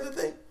 He said the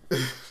thing.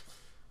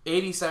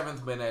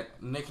 87th minute,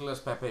 Nicolas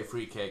Pepe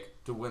free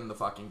kick to win the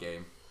fucking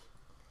game.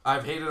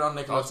 I've hated on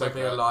Nicolas Pepe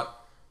a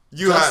lot.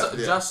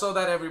 Just so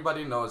that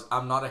everybody knows,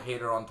 I'm not a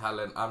hater on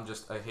talent. I'm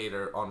just a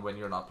hater on when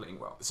you're not playing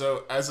well.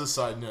 So, as a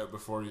side note,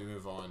 before we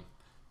move on,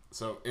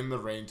 so in the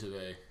rain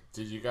today,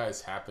 did you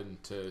guys happen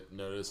to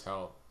notice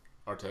how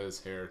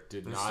Arteta's hair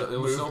did not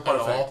move at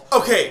all?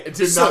 Okay, it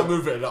did not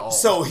move at all.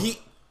 So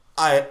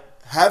I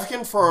have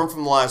confirmed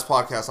from the last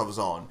podcast I was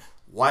on.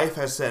 Wife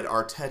has said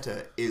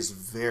Arteta is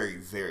very,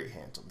 very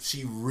handsome.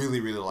 She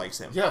really, really likes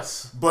him.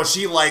 Yes, but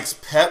she likes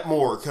Pep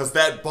more because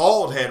that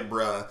bald head,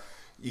 bruh.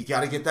 You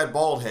got to get that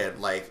bald head.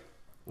 Like,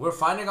 we're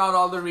finding out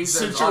all the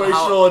reasons.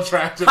 Situational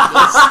attractiveness.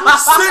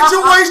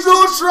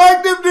 Situational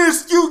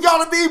attractiveness. You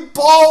got to be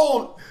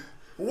bald.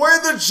 Wear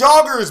the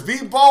joggers.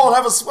 Be bald.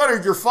 Have a sweater.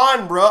 You're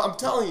fine, bruh. I'm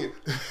telling you.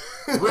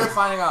 We're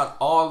finding out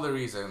all the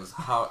reasons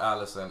how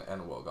Allison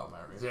and Will got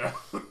married. Yeah.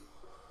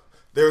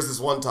 There was this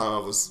one time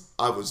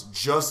I was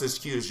just as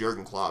cute as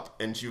Jurgen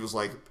Klopp, and she was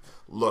like,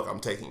 "Look, I'm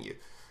taking you."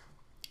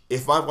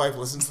 If my wife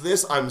listens to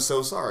this, I'm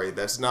so sorry.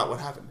 That's not what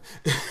happened.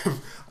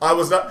 I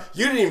was not.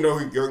 You didn't even know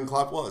who Jurgen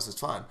Klopp was. It's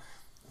fine.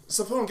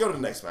 Sapoon, go to the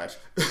next match.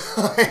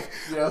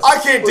 I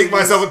can't dig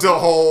myself into a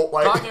hole.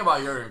 Talking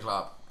about Jurgen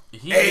Klopp,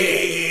 he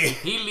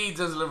leads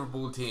his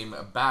Liverpool team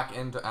back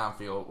into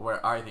Anfield,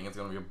 where I think it's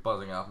going to be a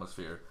buzzing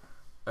atmosphere,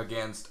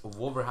 against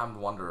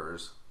Wolverhampton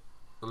Wanderers.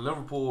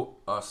 Liverpool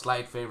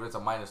slight favourites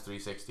at minus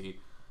 360.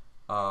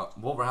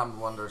 Wolverhampton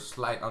Wanderers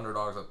slight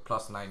underdogs at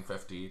plus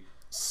 950.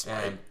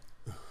 And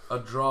a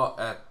draw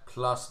at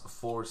plus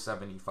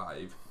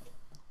 475.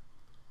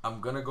 I'm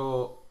gonna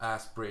go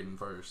ask Braden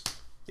first.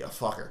 Yeah,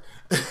 fuck her.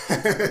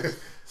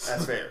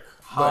 That's fair.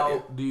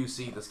 How do you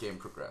see this game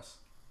progress?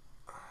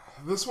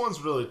 This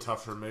one's really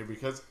tough for me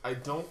because I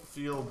don't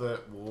feel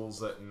that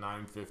Wolves at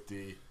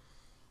 950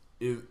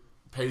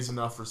 pays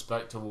enough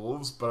respect to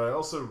Wolves, but I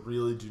also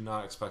really do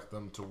not expect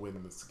them to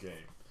win this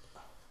game.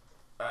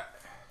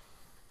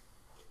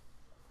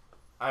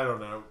 I don't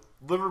know.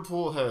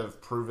 Liverpool have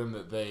proven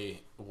that they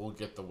will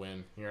get the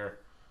win here.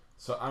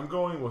 So I'm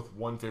going with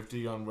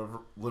 150 on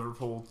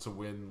Liverpool to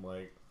win,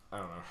 like, I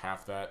don't know,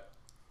 half that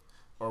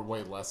or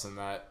way less than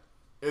that.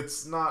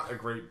 It's not a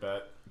great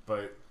bet,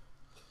 but...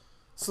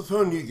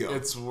 Sapoon, you go.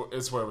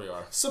 It's where we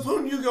are.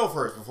 Sapoon, you go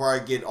first before I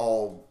get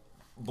all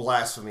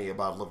blasphemy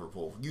about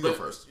Liverpool. You go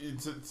first.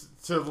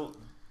 To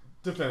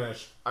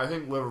finish, I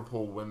think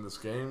Liverpool win this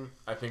game.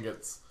 I think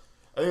it's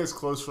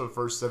close for the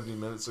first 70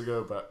 minutes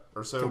ago, but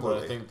I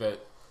think that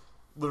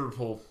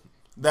Liverpool...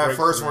 That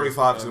first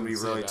 45 is going to be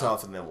really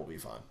tough, and then we'll be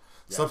fine.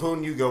 Yeah.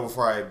 Sapoon, you go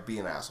before I be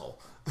an asshole.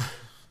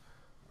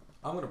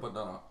 I'm going to put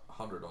down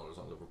 $100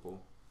 on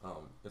Liverpool.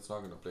 It's not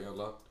going to play a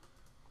lot.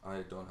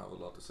 I don't have a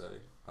lot to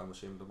say. I'm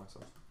ashamed of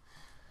myself.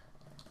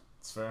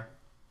 It's fair.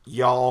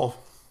 Y'all,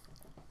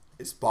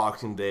 it's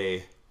Boxing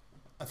Day.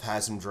 I've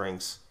had some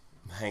drinks.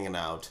 I'm hanging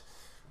out.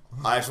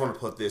 I just want to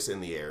put this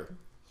in the air.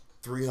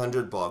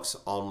 $300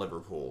 on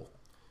Liverpool.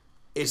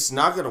 It's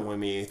not going to win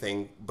me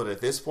anything, but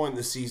at this point in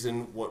the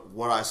season,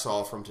 what I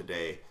saw from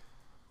today,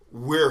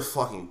 we're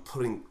fucking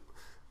putting...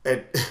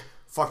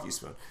 fuck you,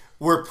 Spoon.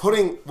 We're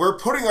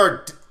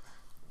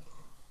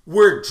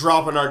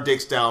dropping our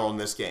dicks down on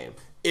this game.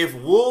 If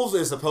Wolves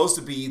is supposed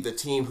to be the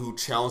team who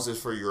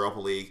challenges for Europa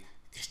League,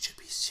 it should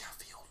be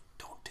Sheffield.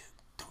 Don't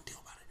deal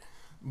about it.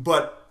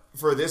 But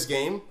for this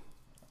game,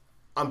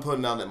 I'm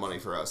putting down that money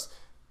for us.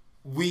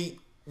 We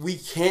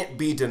can't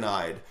be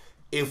denied.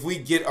 if we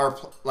get our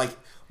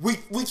we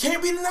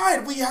can't be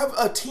denied. We have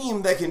a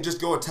team that can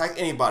just go attack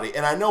anybody.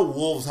 And I know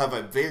Wolves have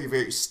a very,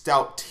 very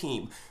stout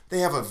team. They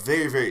have a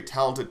very, very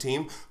talented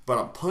team. But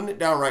I'm putting it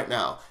down right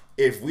now.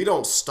 If we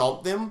don't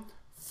stomp them,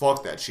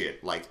 fuck that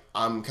shit. Like,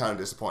 I'm kind of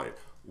disappointed.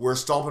 We're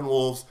stomping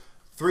Wolves,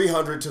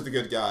 300 to the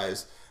good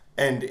guys.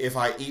 And if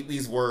I eat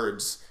these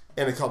words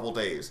in a couple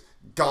days,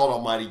 God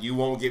almighty, you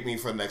won't get me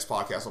for the next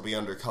podcast. I'll be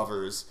under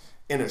covers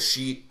in a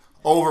sheet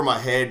over my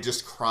head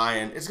just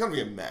crying. It's going to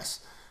be a mess.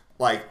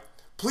 Like,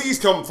 please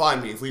come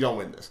find me if we don't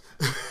win this.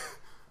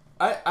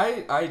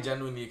 I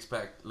genuinely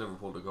expect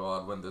Liverpool to go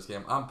out and win this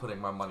game. I'm putting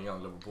my money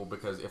on Liverpool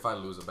because if I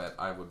lose a bet,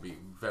 I would be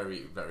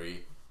very,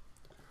 very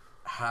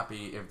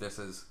happy if this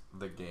is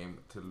the game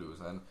to lose.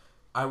 And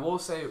I will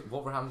say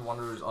Wolverhampton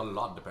Wanderers, a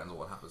lot depends on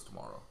what happens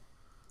tomorrow.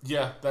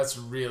 Yeah, that's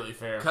really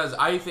fair. Because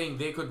I think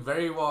they could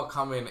very well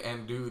come in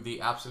and do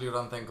the absolute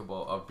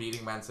unthinkable of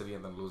beating Man City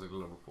and then losing to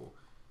Liverpool.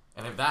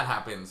 And if that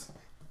happens...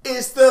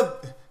 It's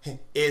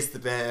the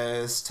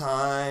best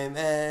time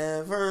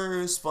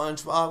ever.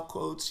 SpongeBob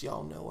quotes.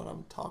 Y'all know what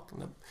I'm talking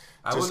about.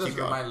 I will just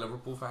remind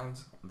Liverpool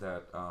fans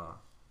that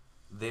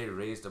they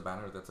raised a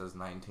banner that says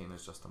 19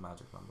 is just a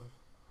magic number.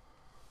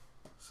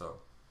 So,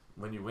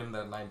 when you win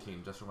that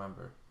 19, just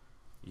remember,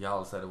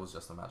 y'all said it was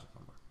just a magic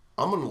number.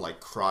 I'm going to, like,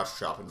 crotch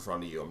chop in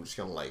front of you. I'm just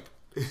going to, like,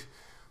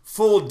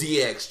 full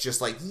DX, just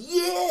like,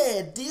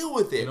 yeah, deal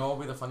with it. You know what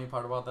will be the funny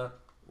part about that?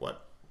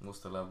 What? We'll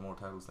still have more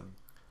titles than you.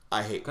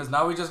 I hate... Because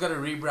now we just got to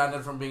rebrand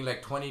it from being,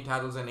 like, 20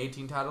 titles and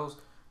 18 titles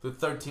to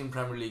 13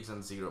 Premier Leagues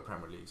and 0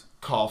 Premier Leagues.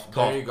 Cough.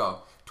 There you go.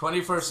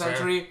 21st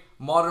century,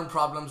 modern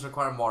problems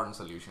require modern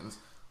solutions.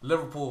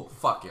 Liverpool,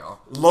 fuck y'all.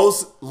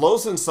 Los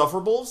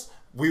Insufferables,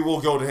 we will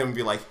go to him and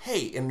be like,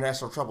 hey,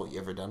 international trouble, you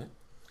ever done it?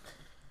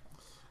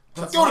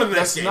 Go to the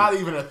next game. That's not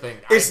even a thing.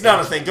 It's not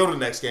a thing. Go to the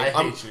next game.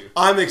 I hate you.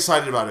 I'm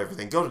excited about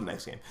everything. Go to the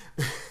next game.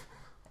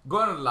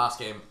 Going to the last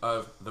game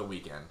of the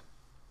weekend.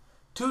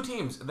 Two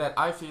teams that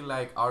I feel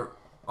like are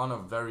on a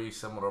very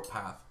similar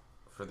path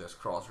for this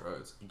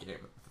crossroads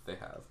game that they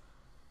have.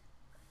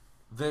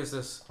 There's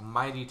this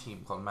mighty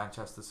team called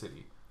Manchester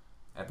City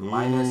at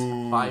minus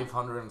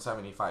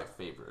 575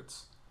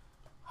 favorites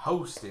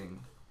hosting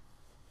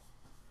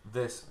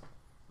this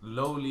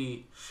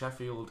lowly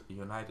Sheffield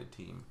United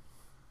team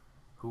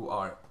who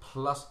are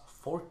plus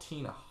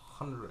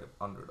 1,400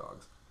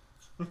 underdogs.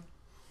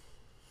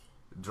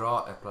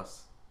 Draw at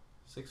plus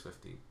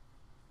 650.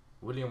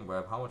 William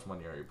Webb, how much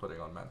money are you putting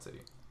on Man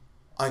City?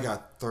 I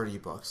got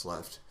 $30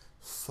 left.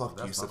 Fuck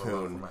That's you, not a lot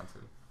for Sapoon. Man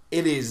City.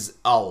 It is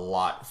a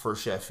lot for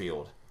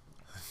Sheffield.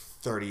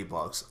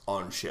 $30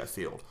 on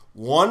Sheffield.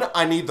 One,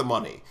 I need the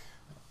money.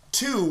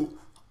 Two,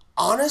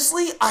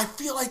 honestly, I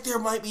feel like there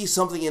might be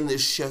something in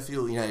this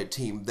Sheffield United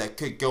team that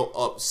could go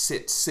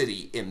upset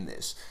City in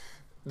this.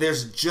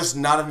 There's just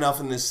not enough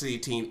in this City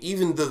team.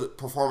 Even the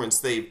performance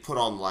they put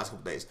on the last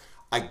couple days.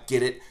 I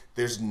get it.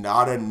 There's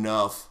not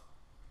enough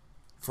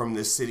from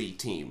this City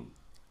team.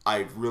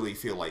 I really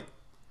feel like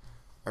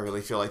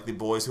the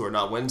boys who are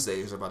not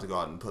Wednesdays are about to go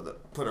out and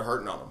put a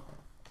hurting on them.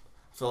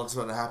 I feel like it's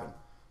about to happen.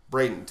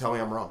 Braden, tell me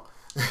I'm wrong.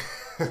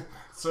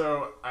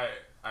 So I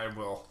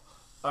will.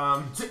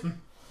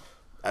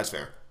 That's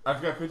fair.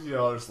 I've got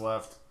 $50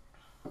 left.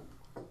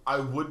 I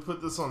would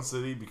put this on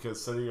City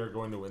because City are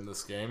going to win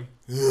this game.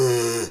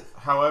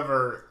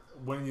 However,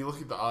 when you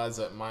look at the odds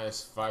at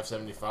minus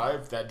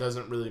 575, that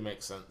doesn't really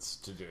make sense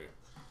to do.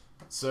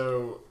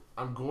 So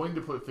I'm going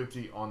to put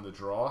 50 on the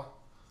draw,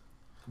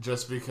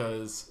 just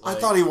because. I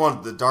thought he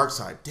wanted the dark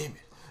side. Damn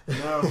it.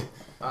 No,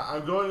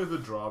 I'm going with the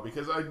draw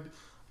because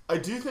I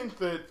do think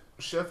that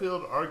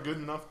Sheffield are good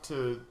enough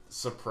to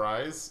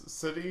surprise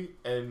City,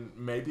 and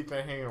maybe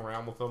they hang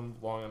around with them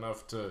long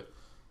enough to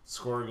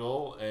score a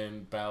goal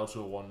and battle to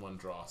a 1-1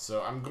 draw.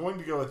 So I'm going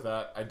to go with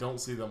that. I don't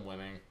see them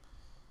winning.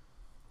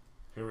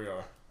 Here we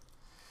are.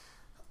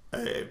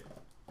 Hey,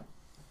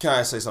 can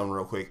I say something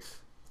real quick?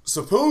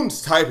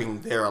 Sapoon's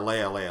typing their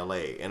LA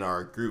in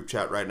our group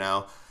chat right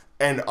now.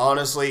 And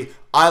honestly,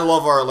 I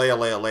love our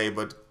LA,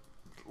 but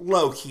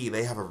low key,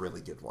 they have a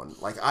really good one.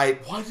 Why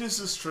does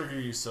this trigger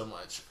you so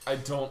much? I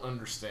don't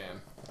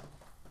understand.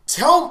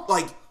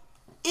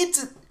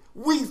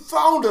 We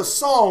found a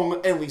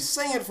song and we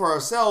sang it for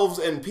ourselves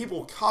and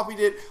people copied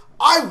it.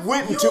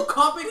 You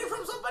copied it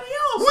from somebody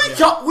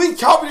else. We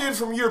copied it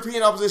from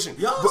European opposition.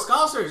 Y'all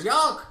Scousers,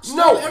 y'all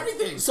steal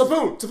everything.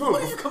 Sapoon.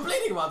 What are you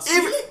complaining about?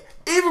 Stealing?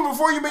 Even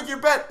before you make your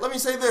bet, let me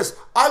say this.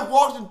 I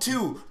walked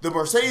into the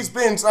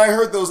Mercedes-Benz and I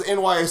heard those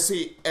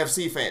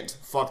NYFC fans,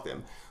 fuck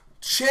them,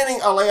 chanting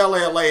LA,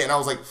 and I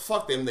was like,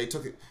 fuck them, they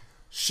took it.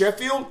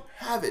 Sheffield,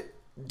 have it.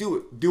 Do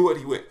it. Do what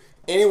you want.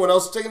 Anyone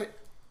else taking it?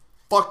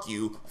 Fuck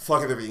you.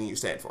 Fuck everything you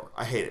stand for.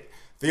 I hate it.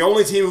 The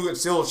only team who can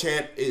still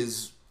chant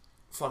is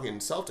fucking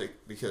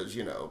Celtic because,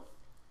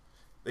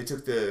 they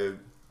took the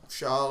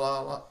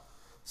Sha-la-la.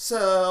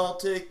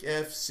 Celtic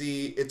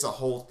FC. It's a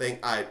whole thing.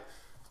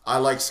 I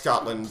like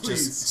Scotland.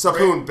 Please, just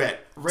Sapoon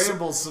bet.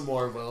 Ramble some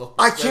more, Will.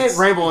 I can't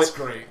ramble it. That's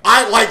great.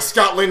 I like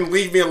Scotland.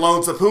 Leave me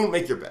alone. Sapoon,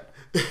 make your bet.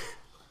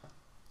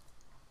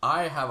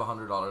 I have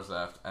 $100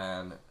 left,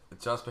 and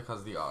just because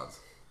of the odds.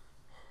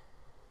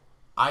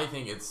 I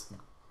think it's...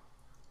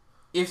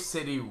 If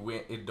City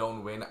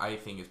don't win, I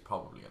think it's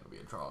probably going to be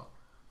a draw.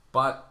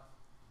 But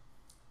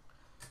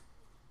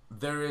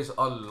there is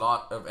a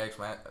lot of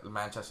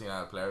ex-Manchester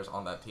United players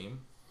on that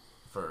team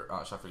for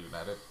Sheffield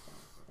United.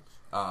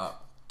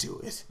 Do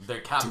it.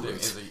 Their captain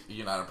is a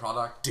United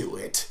product. Do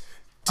it.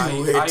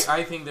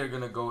 I think they're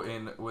going to go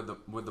in with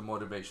the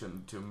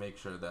motivation to make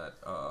sure that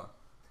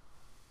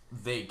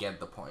they get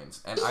the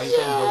points. And I think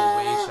the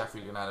way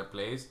Sheffield United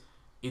plays,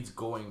 it's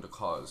going to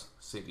cause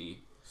City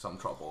some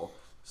trouble.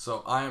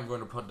 So I am going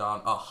to put down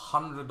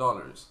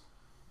 $100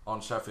 on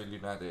Sheffield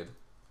United.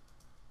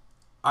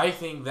 I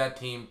think that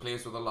team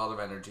plays with a lot of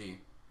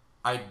energy.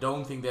 I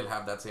don't think they'll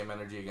have that same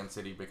energy against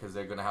City because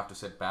they're going to have to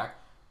sit back.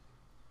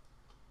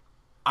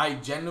 I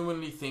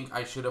genuinely think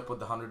I should have put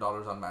the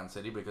 $100 on Man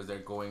City because they're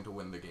going to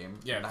win the game.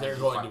 Yeah, they're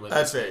going to win.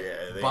 That's fair.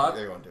 Yeah,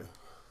 they're going to.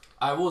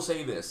 I will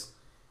say this: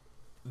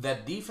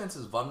 that defense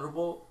is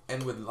vulnerable,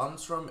 and with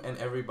Lundstrom and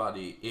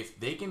everybody, if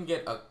they can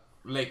get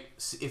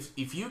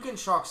if you can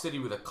shock City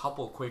with a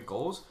couple quick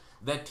goals,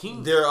 that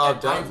team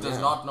at times does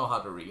not know how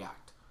to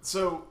react.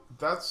 So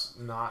that's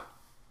correct.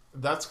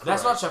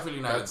 That's not Sheffield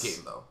United's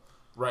game, though.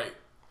 Right.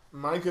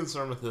 My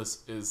concern with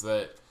this is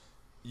that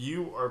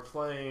you are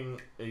playing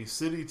a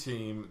City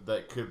team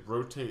that could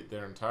rotate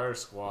their entire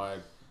squad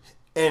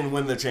and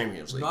win the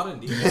Champions League. Not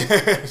indeed.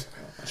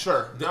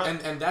 Sure.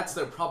 And that's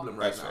their problem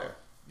right now. Fair.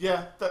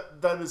 Yeah,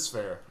 that is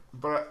fair.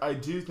 But I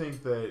do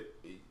think that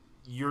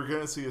you're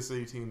going to see a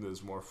City team that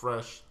is more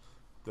fresh,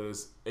 that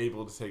is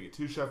able to take it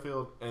to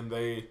Sheffield, and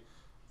they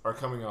are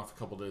coming off a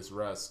couple days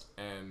rest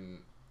and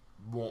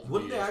won't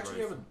Wouldn't be they as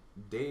actually ready. have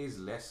a day's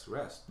less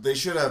rest? They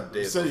should have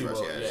days City less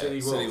rest. will, Yeah. yeah.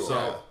 City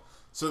will.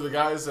 So the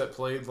guys that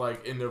played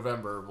in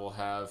November will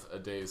have a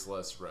day's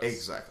less rest.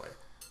 Exactly.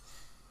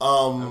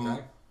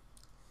 Okay.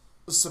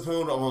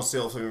 Sapoon, I want to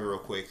steal from you real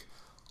quick.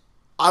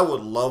 I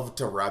would love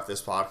to wrap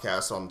this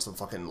podcast on some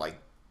fucking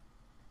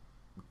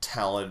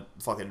talent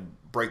fucking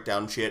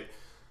breakdown shit.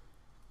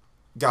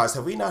 Guys,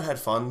 have we not had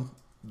fun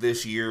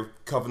this year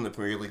covering the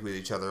Premier League with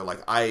each other?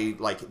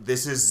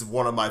 This is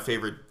one of my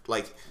favorite.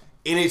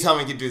 Anytime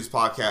we can do this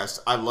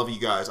podcast, I love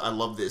you guys. I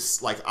love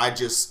this. I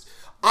just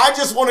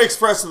want to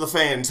express to the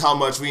fans how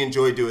much we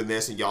enjoy doing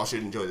this, and y'all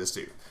should enjoy this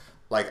too.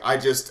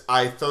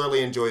 I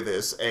thoroughly enjoy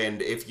this,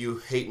 and if you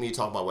hate me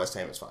talking about West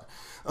Ham, it's fine.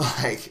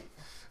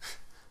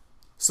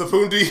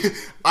 Sapoon,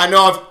 I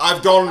know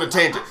I've gone on a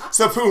tangent.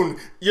 Sapoon,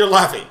 you're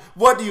laughing.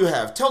 What do you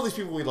have? Tell these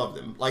people we love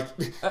them.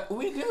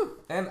 We do.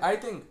 And I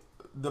think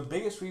the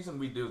biggest reason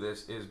we do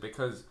this is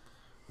because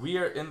we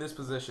are in this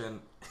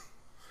position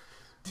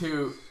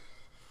to...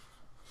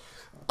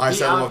 I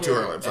set them up too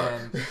early. I'm sorry.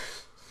 And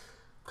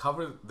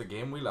cover the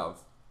game we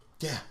love.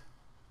 Yeah.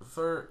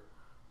 For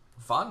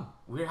fun.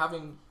 We're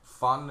having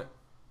fun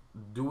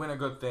doing a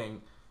good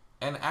thing.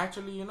 And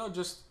actually,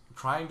 just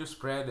trying to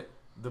spread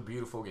the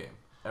beautiful game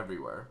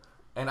everywhere.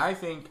 And I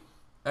think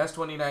as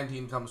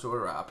 2019 comes to a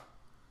wrap,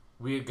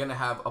 we're going to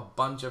have a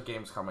bunch of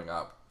games coming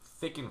up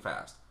thick and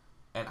fast.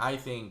 And I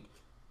think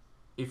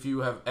if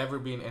you have ever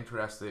been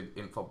interested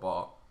in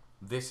football,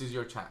 this is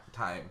your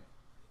time.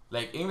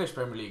 English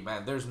Premier League,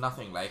 man, there's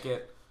nothing like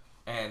it.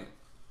 And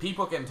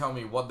people can tell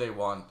me what they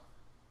want,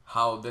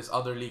 how this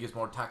other league is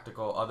more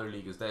tactical, other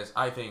league is this.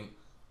 I think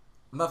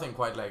nothing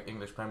quite like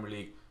English Premier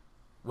League.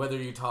 Whether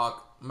you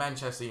talk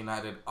Manchester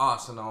United,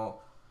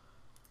 Arsenal,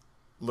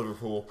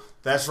 Liverpool.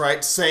 That's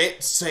right. Say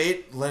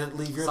it. Let it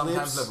leave your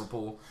lips. Sometimes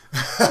Liverpool.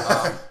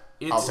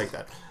 I'll take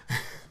that.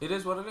 It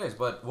is what it is.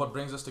 But what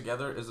brings us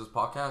together is this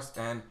podcast.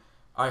 And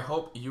I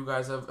hope you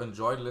guys have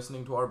enjoyed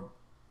listening to our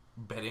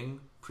betting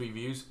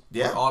previews.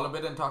 Yeah. We're all a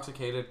bit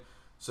intoxicated.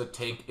 So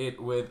take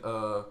it with,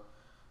 I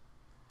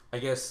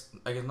guess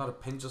not a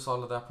pinch of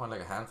salt at that point,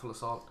 a handful of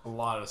salt. A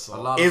lot of salt.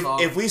 A lot of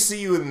salt. If we see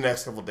you in the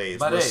next couple of days,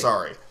 but we're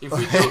sorry. If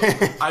we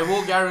do, I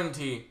will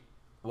guarantee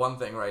one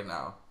thing right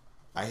now.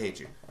 I hate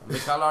you.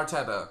 Mikel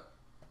Arteta,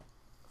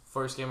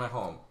 first game at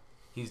home,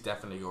 he's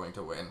definitely going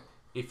to win.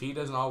 If he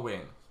does not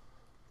win,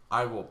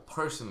 I will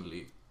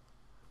personally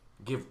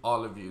give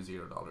all of you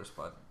 $0,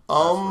 but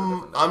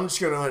I'm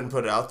just gonna go ahead and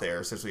put it out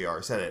there since we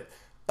already said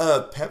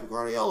it. Pep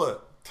Guardiola,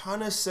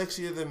 kind of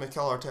sexier than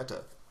Mikel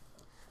Arteta.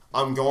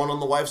 I'm going on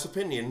the wife's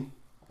opinion.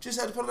 Just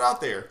had to put it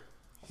out there.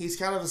 He's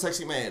kind of a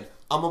sexy man.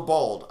 I'm a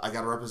bald. I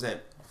gotta represent.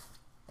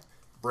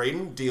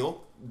 Braden,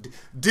 deal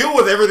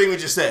with everything we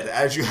just said,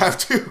 as you have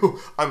to.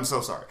 I'm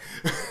so sorry.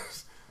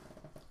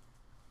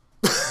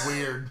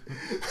 Weird.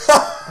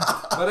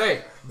 But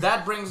hey,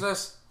 that brings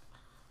us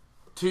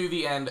to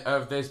the end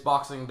of this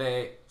Boxing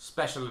Day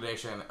special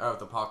edition of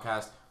the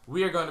podcast.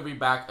 We are going to be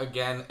back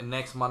again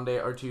next Monday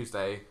or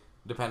Tuesday,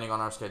 depending on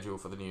our schedule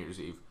for the New Year's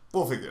Eve.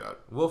 We'll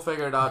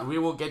figure it out. We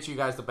will get you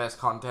guys the best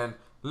content.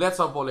 Let's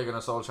hope Ole Gunnar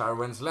Solskjaer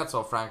wins. Let's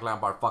hope Frank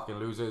Lampard fucking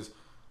loses.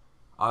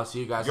 I'll see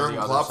you guys on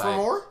the other side. for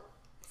more?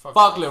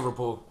 Fuck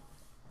Liverpool.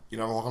 You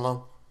never walk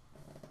alone?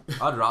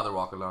 I'd rather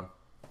walk alone.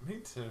 Me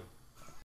too.